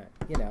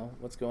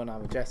 what's going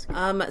on with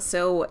Jessica?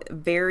 So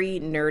very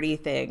nerdy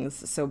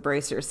things. So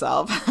brace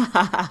yourself.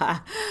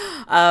 I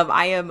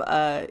am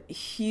a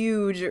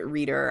huge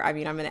reader. I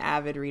mean, I'm an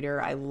avid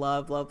reader. I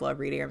love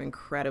reading. I'm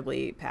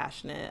incredibly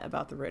passionate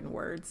about the written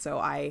word. So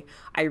I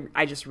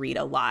just read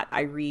a lot.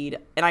 I read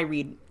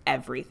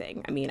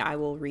everything. I mean, I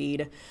will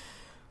read,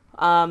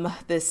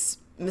 this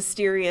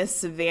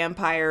mysterious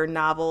vampire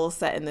novel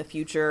set in the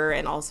future,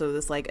 and also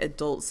this like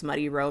adult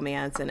smutty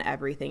romance and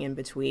everything in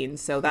between.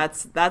 So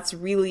that's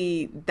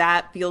really,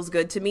 that feels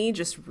good to me,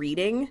 just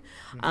reading.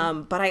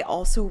 But I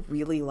also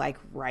really like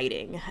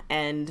writing,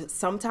 and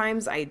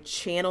sometimes I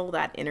channel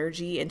that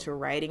energy into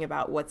writing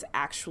about what's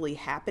actually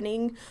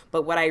happening.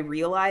 But what I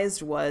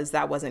realized was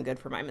that wasn't good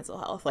for my mental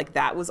health. Like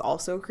that was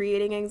also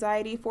creating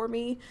anxiety for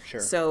me.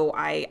 Sure. So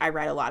I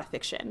write a lot of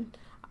fiction.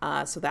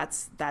 So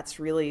that's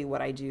really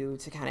what I do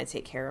to kind of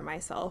take care of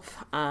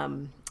myself.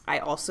 I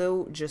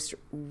also just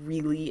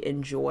really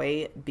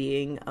enjoy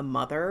being a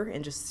mother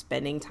and just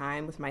spending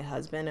time with my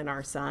husband and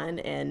our son,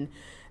 and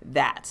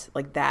that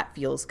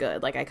feels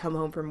good. Like I come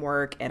home from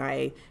work and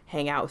I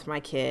hang out with my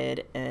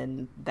kid,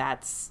 and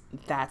that's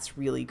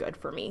really good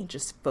for me,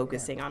 just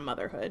focusing on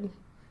motherhood.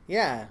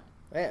 Yeah.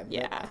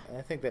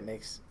 I think that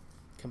makes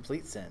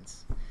complete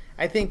sense.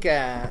 I think,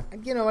 I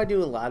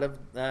do a lot of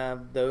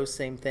those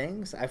same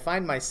things. I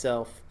find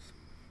myself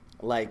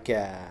like,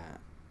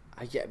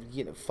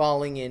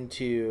 falling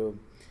into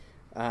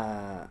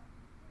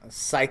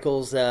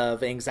cycles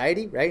of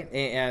anxiety, right?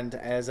 And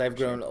as I've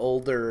grown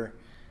older,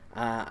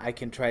 I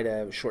can try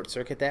to short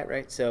circuit that,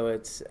 right? So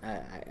it's,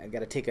 I got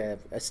to take a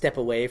step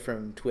away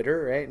from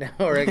Twitter, right?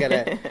 Or I got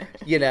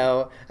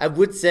to, I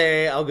would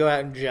say I'll go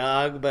out and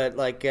jog, but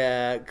like,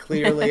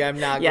 clearly I'm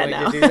not going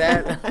to do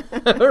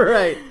that.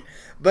 Right.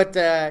 But,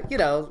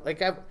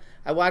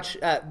 I watch,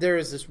 there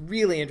is this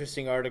really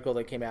interesting article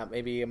that came out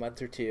maybe a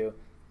month or two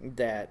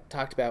that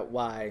talked about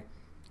why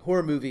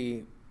horror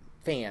movie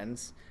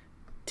fans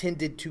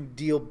tended to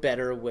deal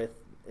better with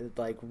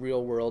like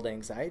real world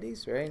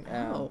anxieties, right?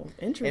 Oh,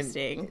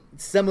 interesting.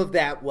 And some of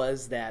that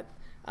was that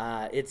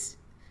it's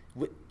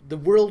the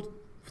world,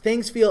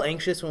 things feel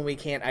anxious when we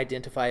can't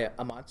identify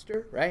a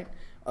monster, right?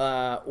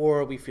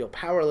 Or we feel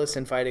powerless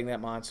in fighting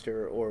that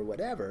monster or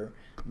whatever.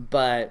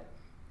 But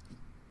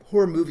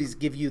horror movies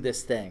give you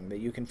this thing that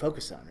you can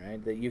focus on,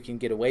 right? That you can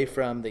get away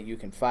from, that you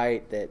can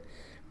fight, that,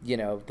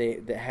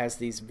 that has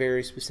these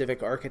very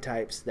specific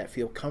archetypes that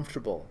feel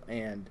comfortable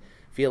and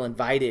feel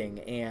inviting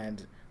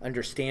and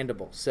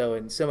understandable. So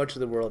in so much of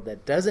the world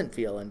that doesn't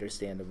feel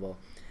understandable,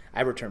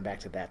 I return back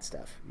to that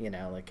stuff,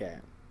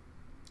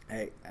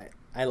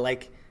 I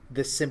like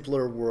the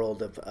simpler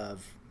world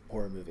of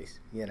horror movies,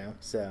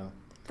 so.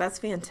 That's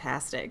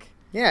fantastic.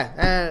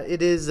 Yeah,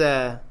 it is,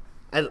 I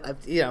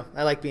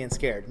like being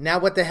scared. Now,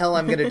 what the hell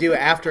I'm going to do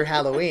after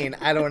Halloween,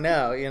 I don't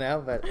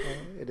know, but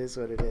it is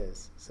what it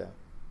is. So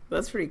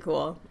that's pretty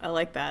cool. I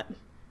like that.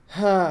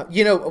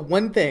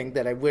 One thing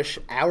that I wish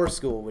our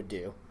school would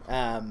do.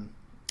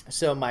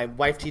 So my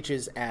wife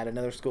teaches at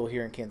another school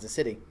here in Kansas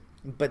City,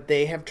 but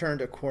they have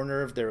turned a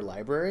corner of their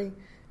library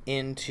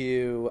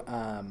into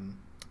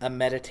a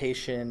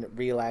meditation,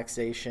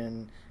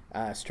 relaxation,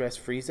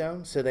 stress-free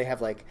zone. So they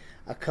have like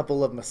a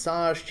couple of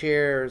massage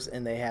chairs,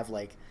 and they have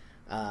like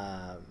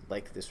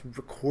this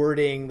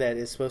recording that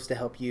is supposed to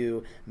help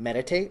you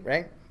meditate,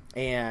 right?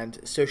 And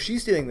so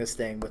she's doing this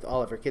thing with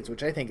all of her kids,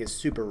 which I think is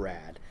super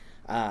rad,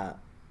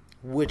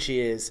 which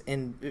is,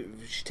 and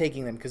she's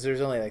taking them, because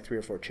there's only like 3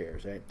 or 4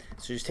 chairs, right?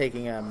 So she's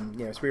taking them,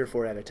 3 or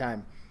 4 at a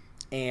time,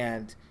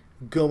 and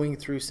going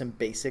through some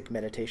basic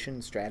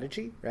meditation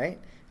strategy, right?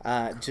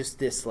 Just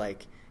this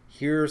like,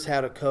 here's how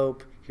to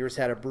cope, here's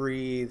how to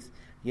breathe,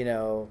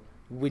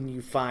 when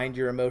you find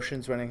your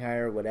emotions running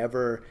higher,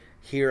 whatever,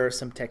 here are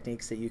some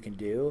techniques that you can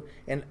do.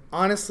 And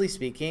honestly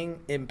speaking,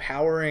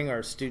 empowering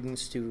our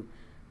students to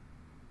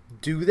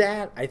do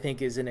that, I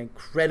think, is an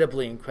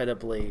incredibly,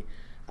 incredibly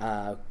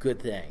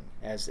good thing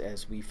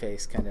as we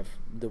face kind of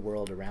the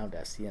world around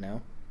us,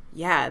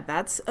 Yeah,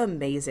 that's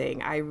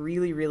amazing. I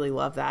really, really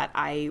love that.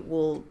 I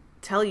will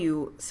tell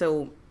you,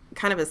 so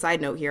kind of a side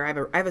note here,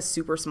 I have a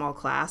super small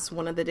class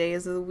one of the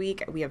days of the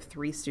week. We have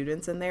 3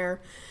 students in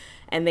there.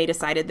 and they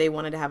decided they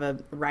wanted to have a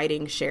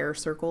writing share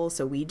circle.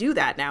 So we do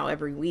that now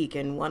every week.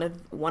 And one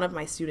of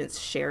my students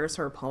shares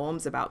her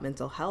poems about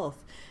mental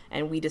health.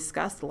 And we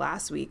discussed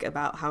last week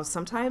about how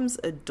sometimes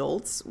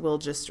adults will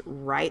just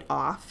write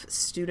off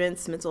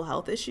students' mental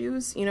health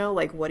issues. You know,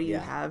 like, what do you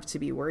have to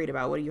be worried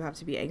about? What do you have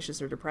to be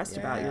anxious or depressed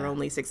about? You're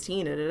only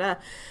 16,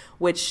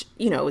 which,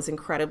 you know, is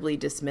incredibly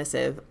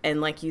dismissive. And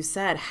like you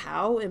said,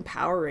 how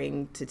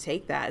empowering to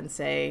take that and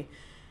say,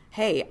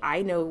 hey,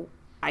 I know,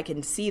 I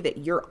can see that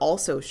you're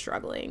also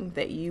struggling,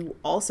 that you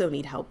also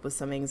need help with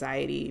some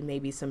anxiety,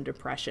 maybe some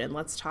depression.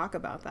 Let's talk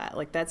about that.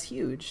 Like, that's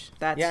huge.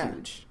 That's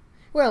huge.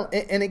 Well,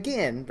 and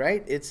again,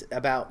 right, it's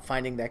about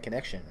finding that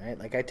connection, right?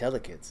 Like I tell the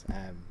kids,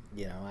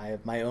 you know, I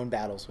have my own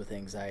battles with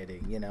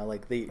anxiety, you know,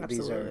 like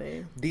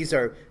these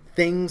are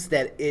things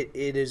that it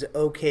is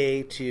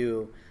okay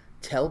to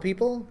tell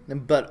people,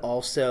 but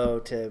also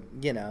to,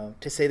 you know,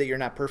 to say that you're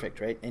not perfect,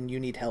 right? And you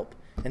need help.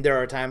 And there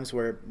are times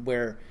where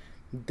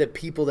the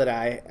people that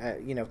I,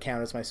 you know,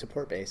 count as my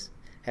support base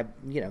have,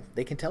 you know,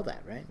 they can tell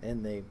that, right?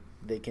 And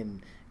they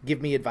can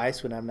give me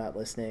advice when I'm not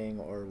listening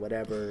or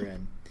whatever.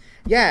 And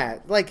yeah,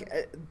 like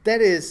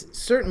that is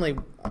certainly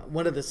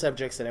one of the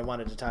subjects that I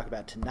wanted to talk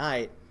about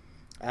tonight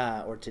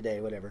or today,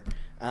 whatever.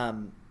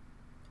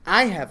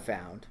 I have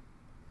found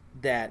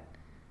that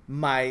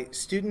my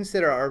students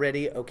that are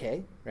already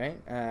okay, right?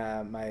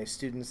 My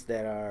students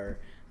that are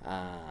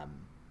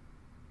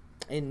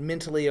in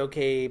mentally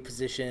okay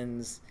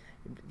positions,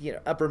 you know,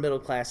 upper middle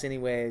class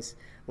anyways,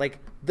 like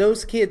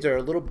those kids are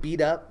a little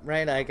beat up,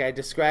 right? Like I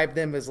describe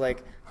them as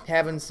like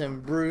having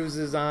some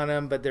bruises on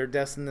them, but they're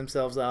dusting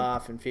themselves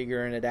off and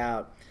figuring it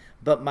out.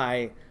 But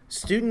my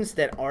students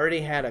that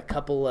already had a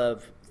couple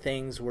of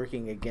things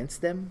working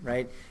against them,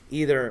 right?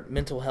 Either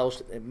mental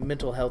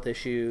health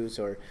issues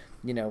or,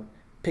 you know,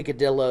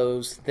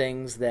 picadillos,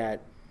 things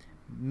that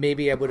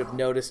maybe I would have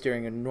noticed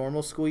during a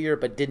normal school year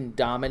but didn't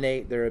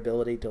dominate their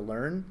ability to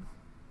learn.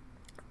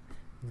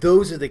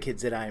 Those are the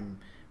kids that I'm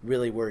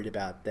really worried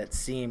about that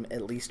seem,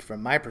 at least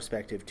from my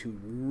perspective, to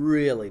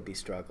really be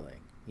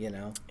struggling, you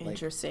know?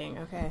 Interesting.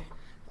 Okay.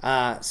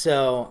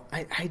 So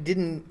I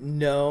didn't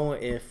know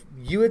if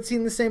you had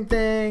seen the same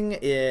thing,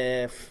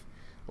 if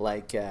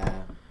like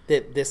that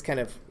this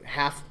kind of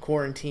half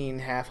quarantine,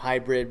 half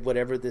hybrid,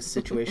 whatever this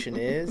situation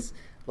is,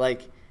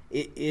 like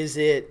is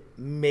it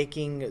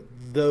making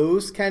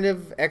those kind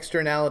of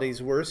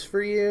externalities worse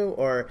for you,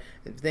 or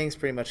things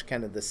pretty much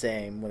kind of the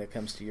same when it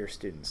comes to your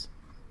students?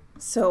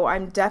 So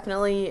I'm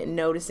definitely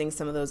noticing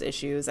some of those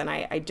issues, and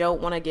I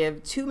don't want to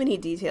give too many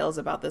details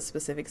about this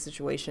specific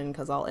situation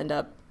because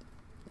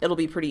it'll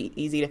be pretty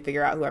easy to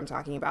figure out who I'm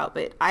talking about.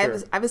 But I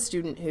have a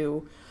student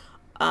who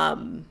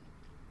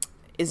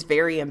is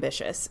very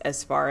ambitious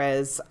as far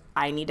as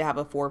I need to have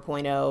a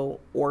 4.0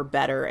 or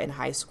better in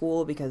high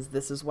school because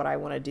this is what I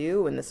want to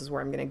do and this is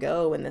where I'm going to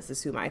go and this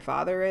is who my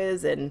father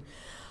is. And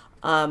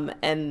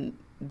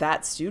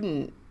that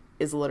student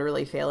is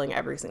literally failing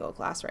every single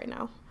class right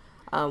now.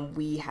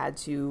 We had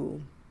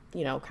to,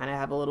 you know, kind of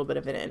have a little bit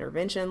of an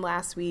intervention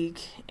last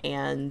week,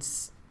 and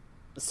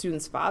the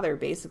student's father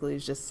basically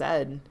just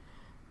said,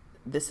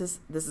 this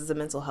is a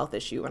mental health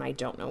issue and I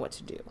don't know what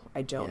to do.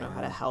 I don't know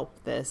how to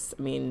help this.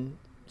 I mean,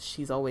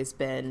 she's always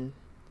been,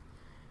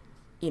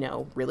 you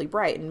know, really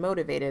bright and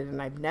motivated,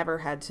 and I've never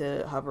had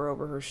to hover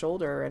over her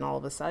shoulder, and all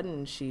of a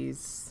sudden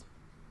it's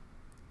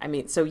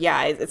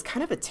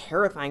kind of a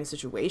terrifying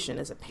situation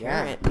as a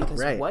parent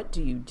because what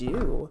do you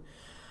do?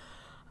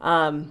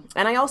 And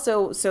I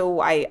also,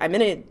 I'm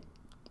in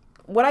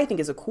what I think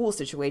is a cool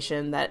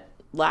situation that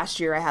last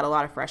year I had a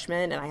lot of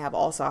freshmen and I have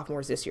all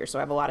sophomores this year. So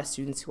I have a lot of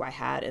students who I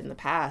had in the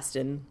past,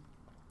 and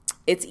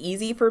it's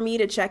easy for me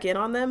to check in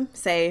on them,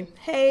 say,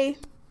 hey,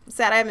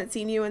 sad I haven't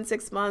seen you in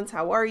 6 months.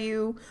 How are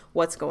you?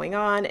 What's going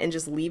on? And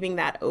just leaving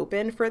that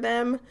open for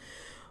them.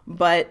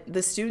 But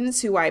the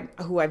students who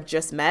I've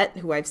just met,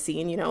 who I've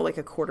seen, you know, like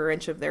a quarter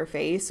inch of their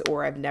face,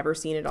 or I've never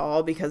seen at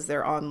all because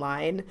they're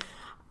online,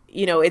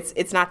 you know,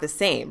 it's not the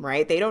same,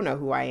 right? They don't know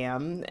who I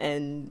am.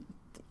 And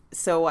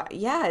so,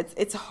 yeah,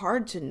 it's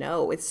hard to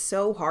know. It's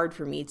so hard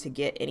for me to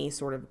get any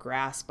sort of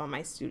grasp on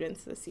my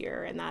students this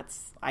year. And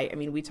I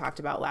mean, we talked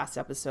about last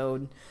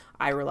episode,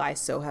 I rely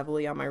so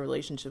heavily on my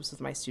relationships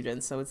with my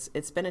students. So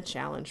it's been a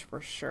challenge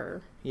for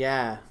sure.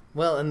 Yeah.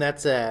 Well, and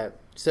that's,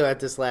 so at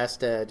this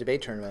last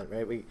debate tournament,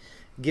 right, we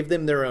give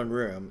them their own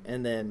room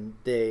and then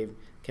they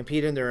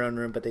compete in their own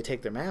room, but they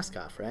take their mask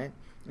off, right?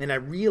 And I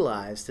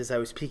realized as I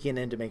was peeking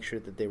in to make sure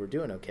that they were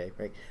doing okay,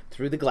 right,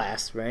 through the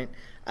glass, right,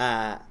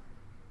 I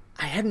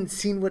hadn't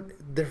seen what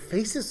their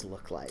faces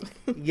look like,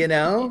 you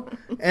know?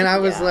 And I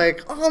was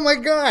like, oh, my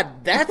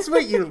God, that's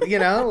what you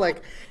know?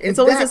 Like, it's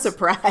always a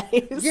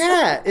surprise.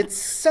 Yeah, it's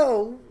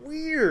so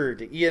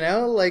weird, you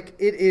know? Like,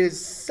 it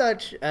is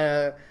such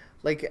a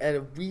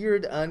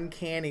weird,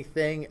 uncanny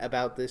thing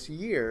about this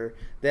year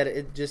that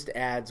it just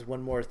adds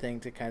one more thing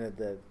to kind of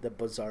the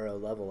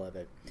bizarro level of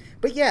it.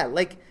 But, yeah,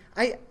 like,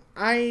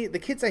 the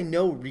kids I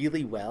know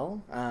really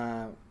well,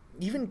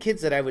 even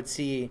kids that I would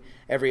see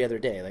every other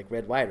day, like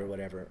Red White or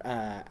whatever,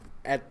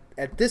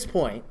 at this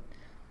point,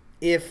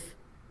 if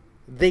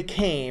they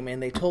came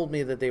and they told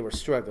me that they were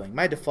struggling,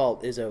 my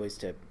default is always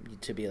to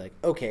be like,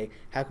 okay,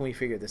 how can we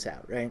figure this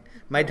out, right?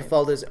 My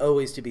default is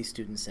always to be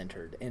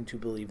student-centered and to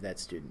believe that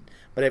student.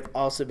 But I've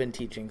also been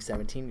teaching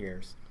 17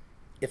 years.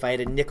 If I had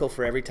a nickel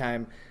for every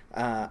time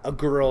a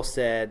girl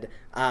said,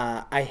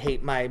 I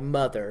hate my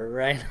mother,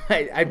 right?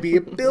 I'd be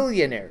a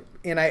billionaire.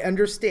 And I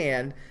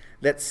understand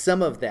that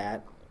some of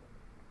that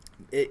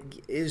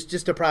it is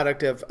just a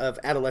product of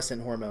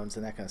adolescent hormones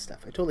and that kind of stuff.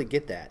 I totally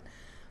get that.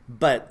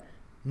 But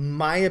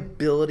my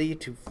ability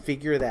to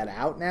figure that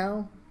out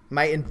now,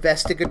 my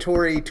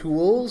investigatory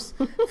tools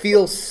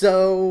feel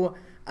so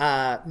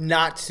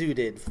not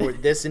suited for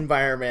this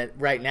environment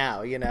right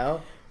now, you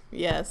know?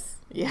 Yes.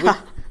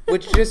 Yeah.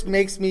 Which just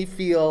makes me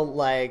feel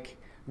like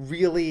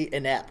really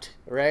inept,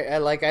 right?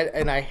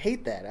 I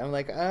hate that. I'm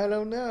like, I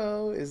don't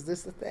know. Is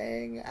this a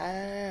thing?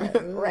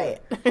 Right.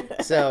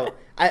 So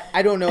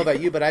I don't know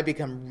about you, but I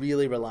become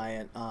really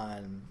reliant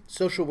on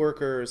social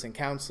workers and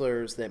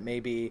counselors that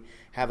maybe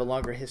have a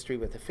longer history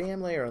with the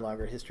family or a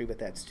longer history with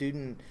that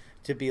student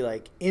to be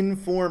like,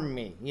 inform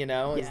me, you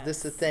know? Yes, is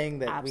this a thing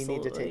that absolutely.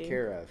 We need to take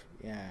care of?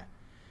 Yeah.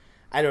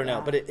 I don't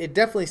know, but it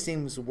definitely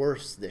seems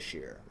worse this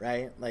year,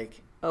 right?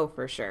 Like, oh,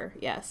 for sure.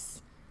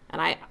 Yes.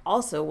 And I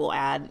also will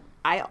add,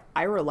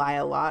 I rely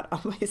a lot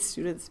on my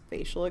students'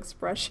 facial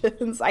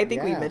expressions. I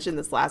think we mentioned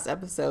this last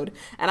episode.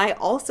 And I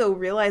also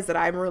realize that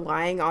I'm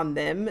relying on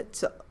them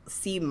to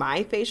see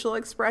my facial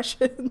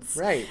expressions.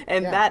 Right.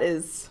 And that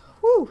is,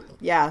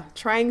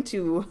 trying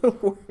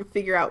to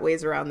figure out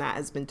ways around that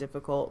has been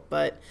difficult.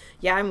 But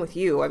yeah, I'm with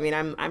you. I mean,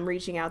 I'm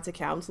reaching out to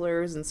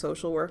counselors and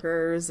social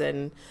workers,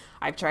 and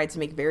I've tried to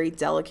make very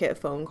delicate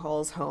phone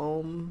calls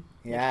home.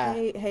 Yeah.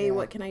 Like, hey,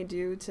 what can I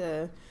do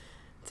to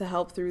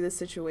help through this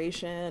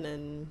situation?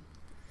 And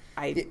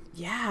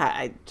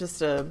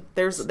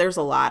there's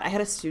a lot. I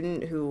had a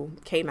student who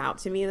came out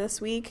to me this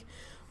week,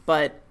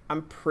 but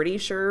I'm pretty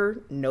sure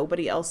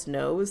nobody else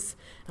knows.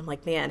 I'm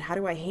like, man, how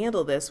do I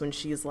handle this when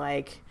she's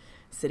like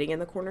sitting in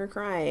the corner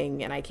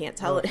crying and I can't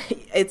tell it?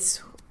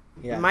 It's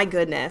my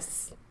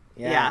goodness.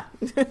 Yeah.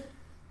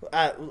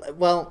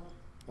 Well,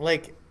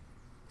 like,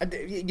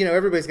 you know,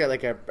 everybody's got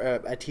like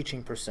a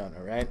teaching persona,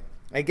 right?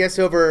 I guess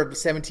over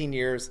 17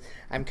 years,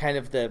 I'm kind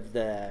of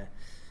the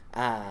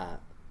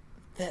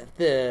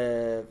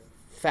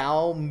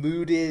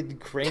foul-mooded,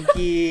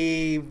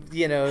 cranky,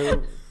 you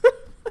know,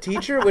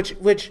 teacher,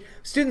 which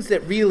students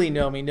that really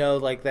know me know,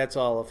 like, that's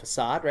all a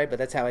facade, right? But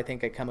that's how I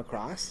think I come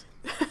across.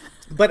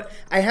 But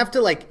I have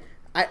to, like,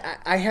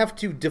 I have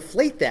to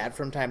deflate that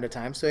from time to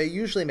time, so I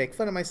usually make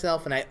fun of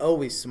myself, and I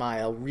always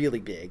smile really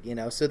big, you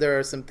know? So there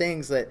are some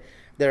things that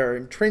are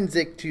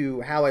intrinsic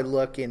to how I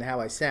look and how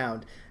I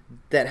sound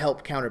that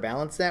help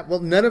counterbalance that. Well,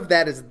 none of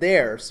that is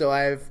there, so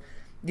I've,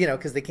 you know,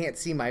 because they can't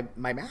see my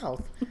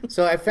mouth.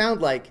 So I found,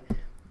 like,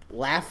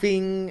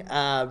 laughing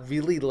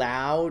really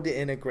loud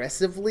and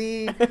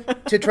aggressively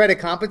to try to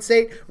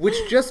compensate, which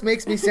just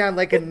makes me sound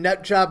like a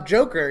nut job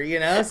joker, you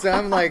know? So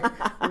I'm like,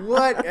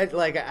 what?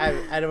 Like,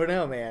 I don't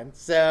know, man.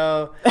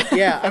 So,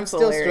 yeah, I'm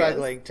still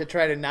struggling to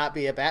try to not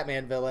be a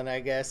Batman villain,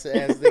 I guess,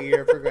 as the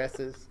year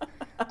progresses.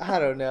 I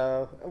don't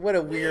know. What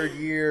a weird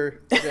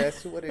year,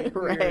 Jess. What a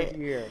weird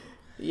year.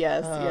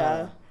 Yes,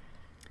 yeah.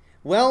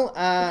 Well,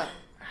 I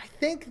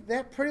think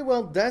that pretty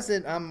well does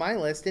it on my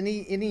list.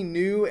 Any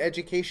new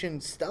education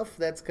stuff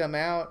that's come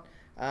out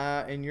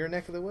in your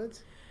neck of the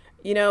woods?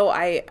 You know,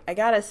 I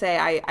gotta say,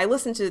 I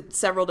listened to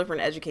several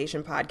different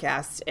education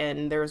podcasts,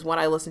 and there's one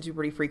I listened to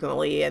pretty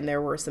frequently, and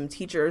there were some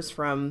teachers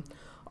from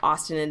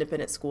Austin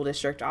Independent School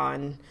District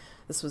on.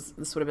 This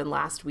would have been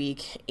last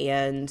week,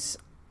 and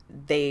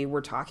they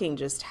were talking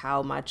just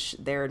how much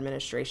their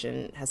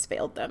administration has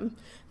failed them.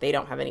 They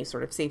don't have any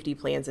sort of safety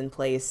plans in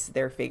place.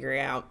 They're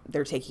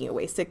taking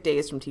away sick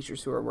days from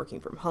teachers who are working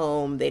from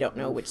home. They don't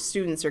know which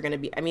students are going to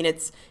be. I mean,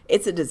 it's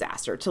a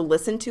disaster to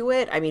listen to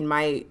it. I mean,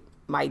 my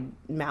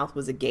mouth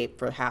was agape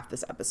for half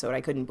this episode.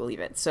 I couldn't believe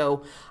it.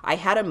 So I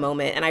had a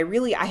moment, and I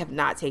have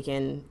not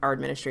taken our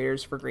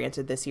administrators for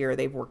granted this year.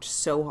 They've worked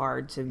so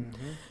hard to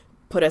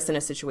put us in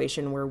a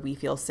situation where we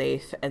feel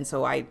safe. And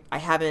so I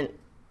haven't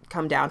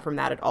come down from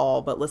that at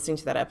all, but listening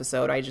to that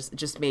episode, it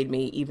just made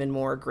me even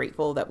more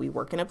grateful that we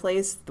work in a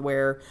place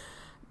where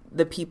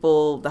the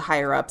people, the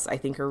higher ups, I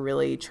think, are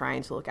really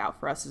trying to look out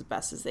for us as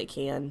best as they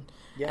can.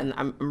 Yeah. And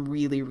I'm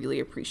really, really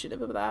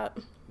appreciative of that.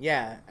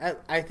 Yeah,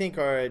 I think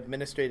our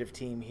administrative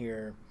team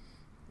here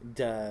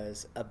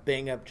does a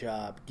bang-up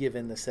job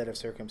given the set of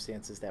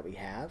circumstances that we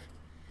have.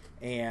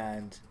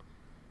 And,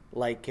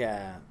 like,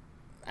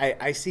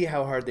 I see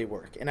how hard they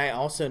work. And I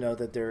also know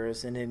that there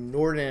is an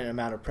inordinate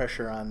amount of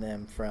pressure on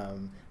them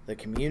from the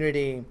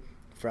community,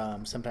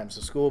 from sometimes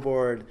the school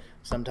board,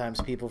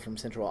 sometimes people from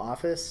central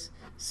office.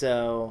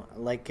 So,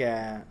 like,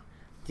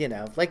 you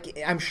know, like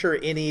I'm sure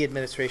any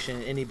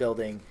administration, any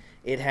building,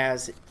 it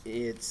has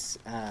its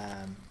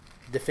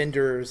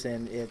defenders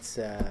and its,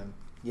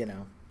 you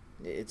know,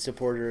 its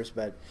supporters.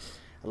 But,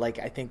 like,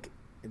 I think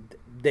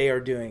they are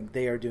doing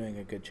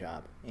a good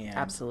job. And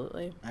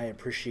absolutely. I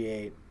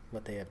appreciate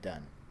what they have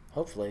done.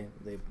 Hopefully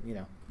they, you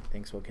know,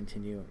 things will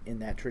continue in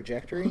that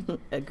trajectory.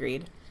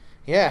 Agreed.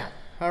 Yeah.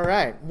 All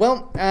right.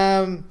 Well,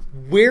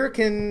 where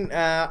can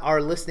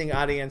our listening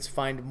audience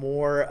find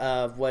more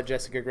of what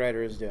Jessica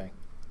Greider is doing?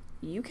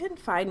 You can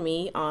find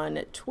me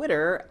on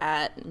Twitter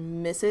at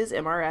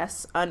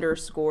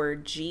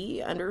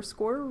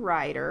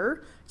MrsMRS_G_Writer.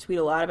 Tweet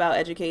a lot about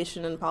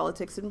education and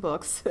politics and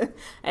books.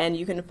 And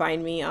you can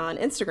find me on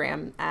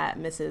Instagram at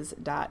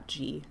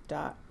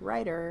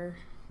Mrs.G.Writer.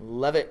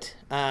 Love it.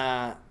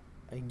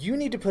 You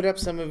need to put up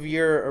some of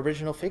your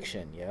original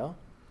fiction,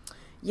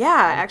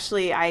 Yeah,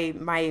 actually,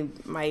 my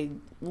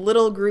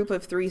little group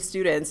of 3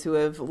 students who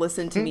have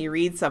listened to me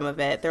read some of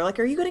it, they're like,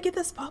 "Are you going to get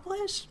this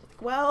published?"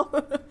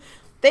 Well,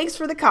 thanks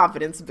for the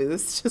confidence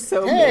boost.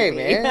 So hey,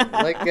 maybe. man,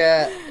 like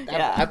Yeah.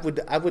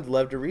 I would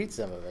love to read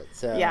some of it.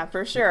 So Yeah,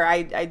 for sure.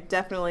 I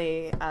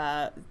definitely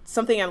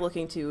something I'm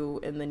looking to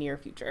in the near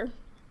future.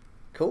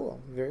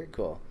 Cool, very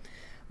cool.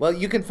 Well,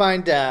 you can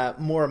find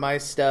more of my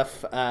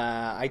stuff.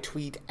 I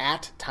tweet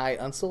at Ty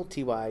Unseld,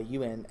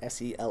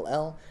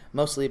 TYUNSELL,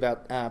 mostly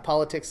about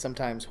politics,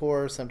 sometimes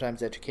horror,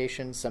 sometimes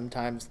education,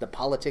 sometimes the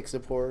politics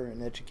of horror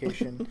and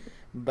education.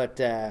 But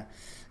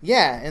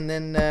yeah, and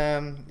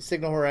then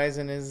Signal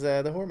Horizon is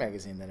the horror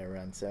magazine that I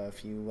run. So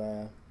if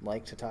you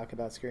like to talk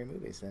about scary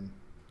movies, then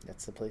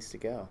that's the place to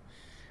go.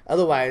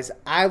 Otherwise,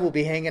 I will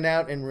be hanging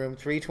out in room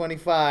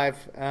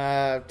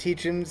 325,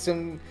 teaching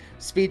some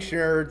speech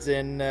nerds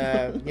and,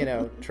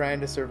 trying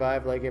to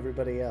survive like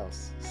everybody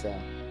else. So,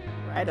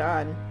 Right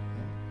on.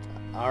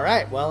 all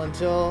right. Well,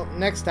 until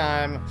next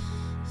time,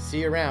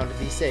 see you around.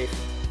 Be safe.